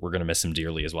we're going to miss him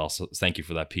dearly as well. So thank you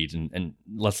for that, Pete. And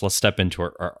let's step into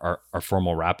our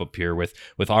formal wrap up here with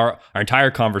our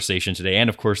entire conversation today. And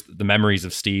of course, the memories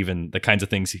of Steve and the kinds of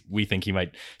things we think he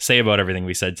might say about everything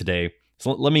we said today.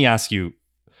 So let me ask you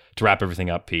to wrap everything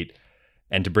up, Pete,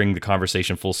 and to bring the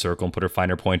conversation full circle and put a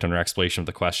finer point on our explanation of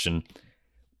the question.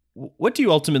 What do you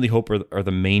ultimately hope are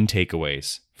the main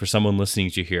takeaways for someone listening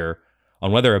to you here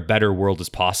on whether a better world is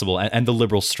possible and the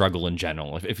liberal struggle in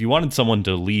general? If you wanted someone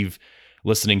to leave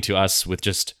listening to us with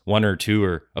just one or two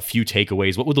or a few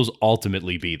takeaways, what would those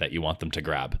ultimately be that you want them to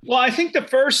grab? Well, I think the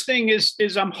first thing is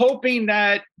I'm hoping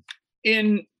that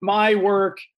in my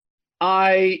work,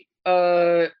 I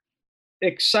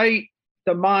excite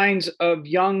the minds of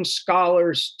young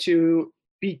scholars to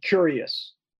be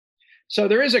curious. So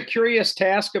there is a curious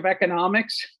task of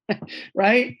economics,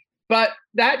 right? But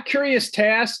that curious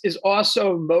task is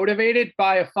also motivated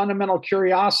by a fundamental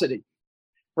curiosity,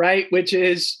 right? Which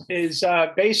is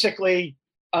basically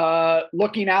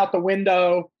looking out the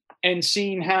window and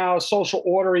seeing how social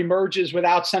order emerges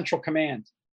without central command.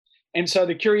 And so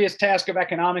the curious task of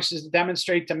economics is to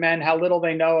demonstrate to men how little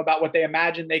they know about what they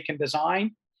imagine they can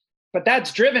design. But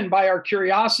that's driven by our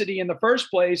curiosity in the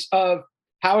first place of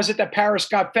how is it that Paris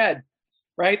got fed,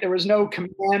 right? There was no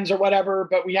commands or whatever,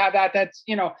 but we have that's.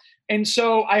 And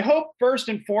so I hope first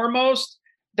and foremost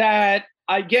that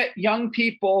I get young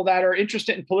people that are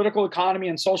interested in political economy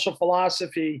and social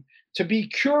philosophy to be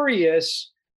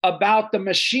curious about the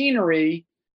machinery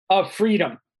of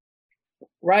freedom,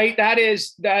 right? That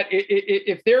is that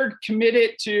if they're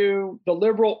committed to the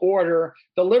liberal order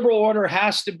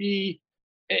has to be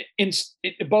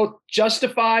both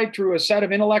justified through a set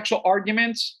of intellectual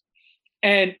arguments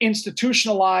and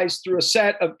institutionalized through a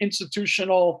set of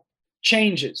institutional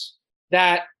changes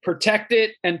that protect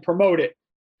it and promote it,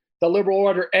 the liberal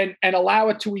order, and allow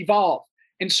it to evolve.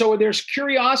 And so there's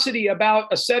curiosity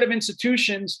about a set of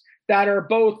institutions that are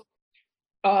both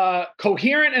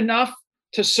coherent enough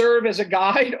to serve as a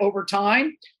guide over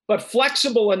time, but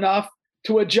flexible enough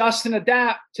to adjust and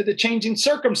adapt to the changing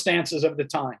circumstances of the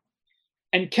time.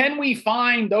 And can we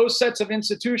find those sets of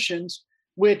institutions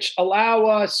which allow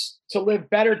us to live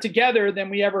better together than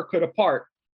we ever could apart?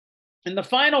 And the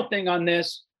final thing on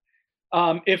this,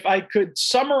 if I could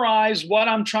summarize what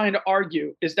I'm trying to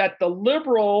argue, is that the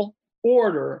liberal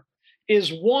order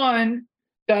is one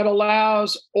that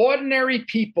allows ordinary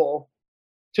people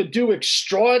to do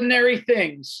extraordinary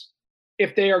things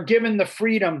if they are given the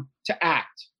freedom to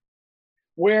act.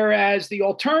 Whereas the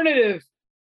alternative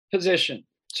position,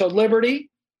 so liberty,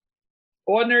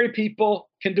 ordinary people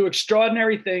can do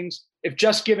extraordinary things if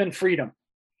just given freedom.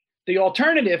 The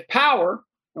alternative, power,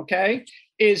 okay,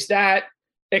 is that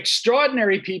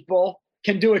extraordinary people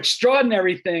can do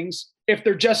extraordinary things if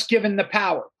they're just given the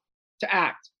power to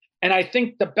act. And I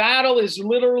think the battle is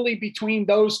literally between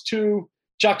those two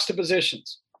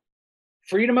juxtapositions.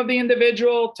 Freedom of the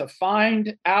individual to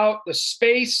find out the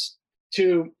space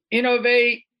to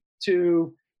innovate,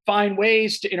 to find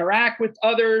ways to interact with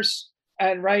others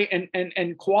and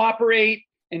cooperate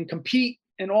and compete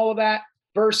and all of that,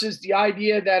 versus the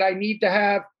idea that I need to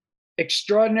have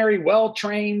extraordinary,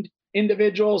 well-trained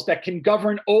individuals that can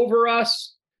govern over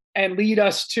us and lead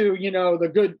us to,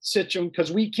 the good situation,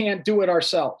 because we can't do it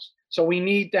ourselves. So we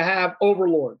need to have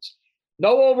overlords.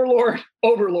 No overlord,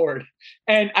 overlord.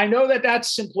 And I know that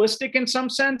that's simplistic in some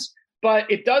sense, but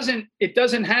it doesn't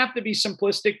have to be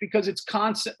simplistic, because it's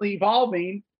constantly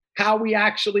evolving how we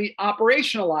actually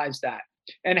operationalize that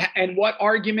and what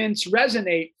arguments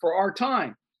resonate for our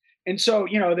time. And so,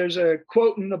 there's a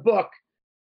quote in the book,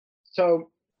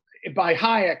 by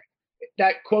Hayek,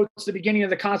 that quotes the beginning of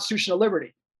the Constitution of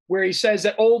Liberty, where he says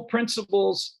that old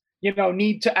principles,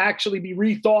 need to actually be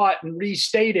rethought and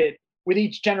restated with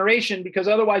each generation, because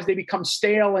otherwise they become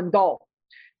stale and dull.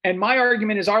 And my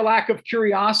argument is our lack of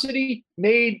curiosity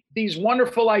made these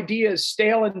wonderful ideas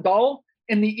stale and dull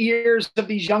in the ears of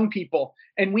these young people.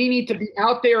 And we need to be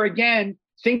out there again,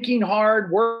 thinking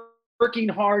hard, working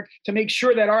hard to make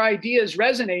sure that our ideas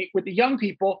resonate with the young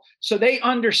people, so they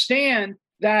understand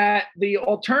that the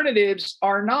alternatives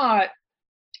are not,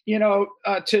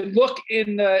 to look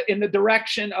in the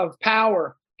direction of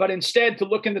power, but instead to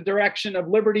look in the direction of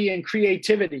liberty and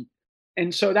creativity.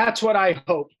 And so that's what I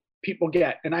hope people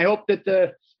get. And I hope that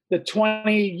the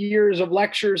 20 years of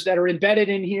lectures that are embedded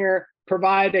in here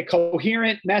provide a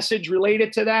coherent message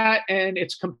related to that. And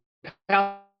it's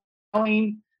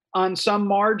compelling on some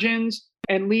margins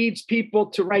and leads people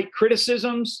to write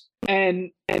criticisms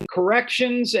and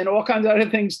corrections and all kinds of other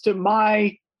things to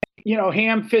my,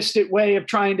 ham-fisted way of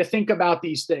trying to think about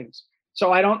these things.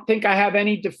 So I don't think I have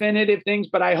any definitive things,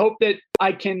 but I hope that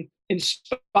I can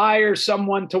inspire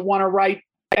someone to want to write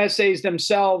essays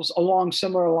themselves along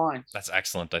similar lines. That's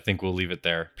excellent. I think we'll leave it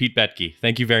there. Pete Boettke,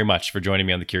 thank you very much for joining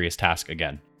me on The Curious Task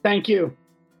again. Thank you.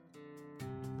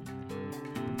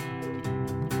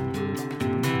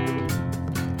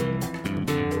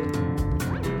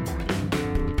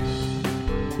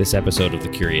 This episode of The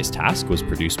Curious Task was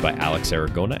produced by Alex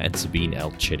Aragona and Sabine L.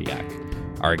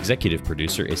 Chidiak. Our executive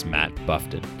producer is Matt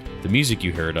Buffton. The music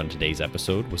you heard on today's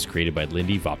episode was created by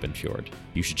Lindy Voppenfjord.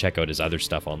 You should check out his other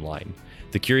stuff online.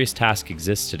 The Curious Task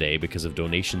exists today because of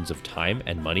donations of time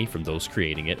and money from those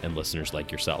creating it and listeners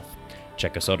like yourself.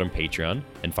 Check us out on Patreon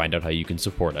and find out how you can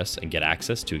support us and get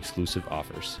access to exclusive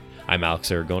offers. I'm Alex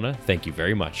Aragona. Thank you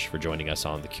very much for joining us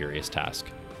on The Curious Task.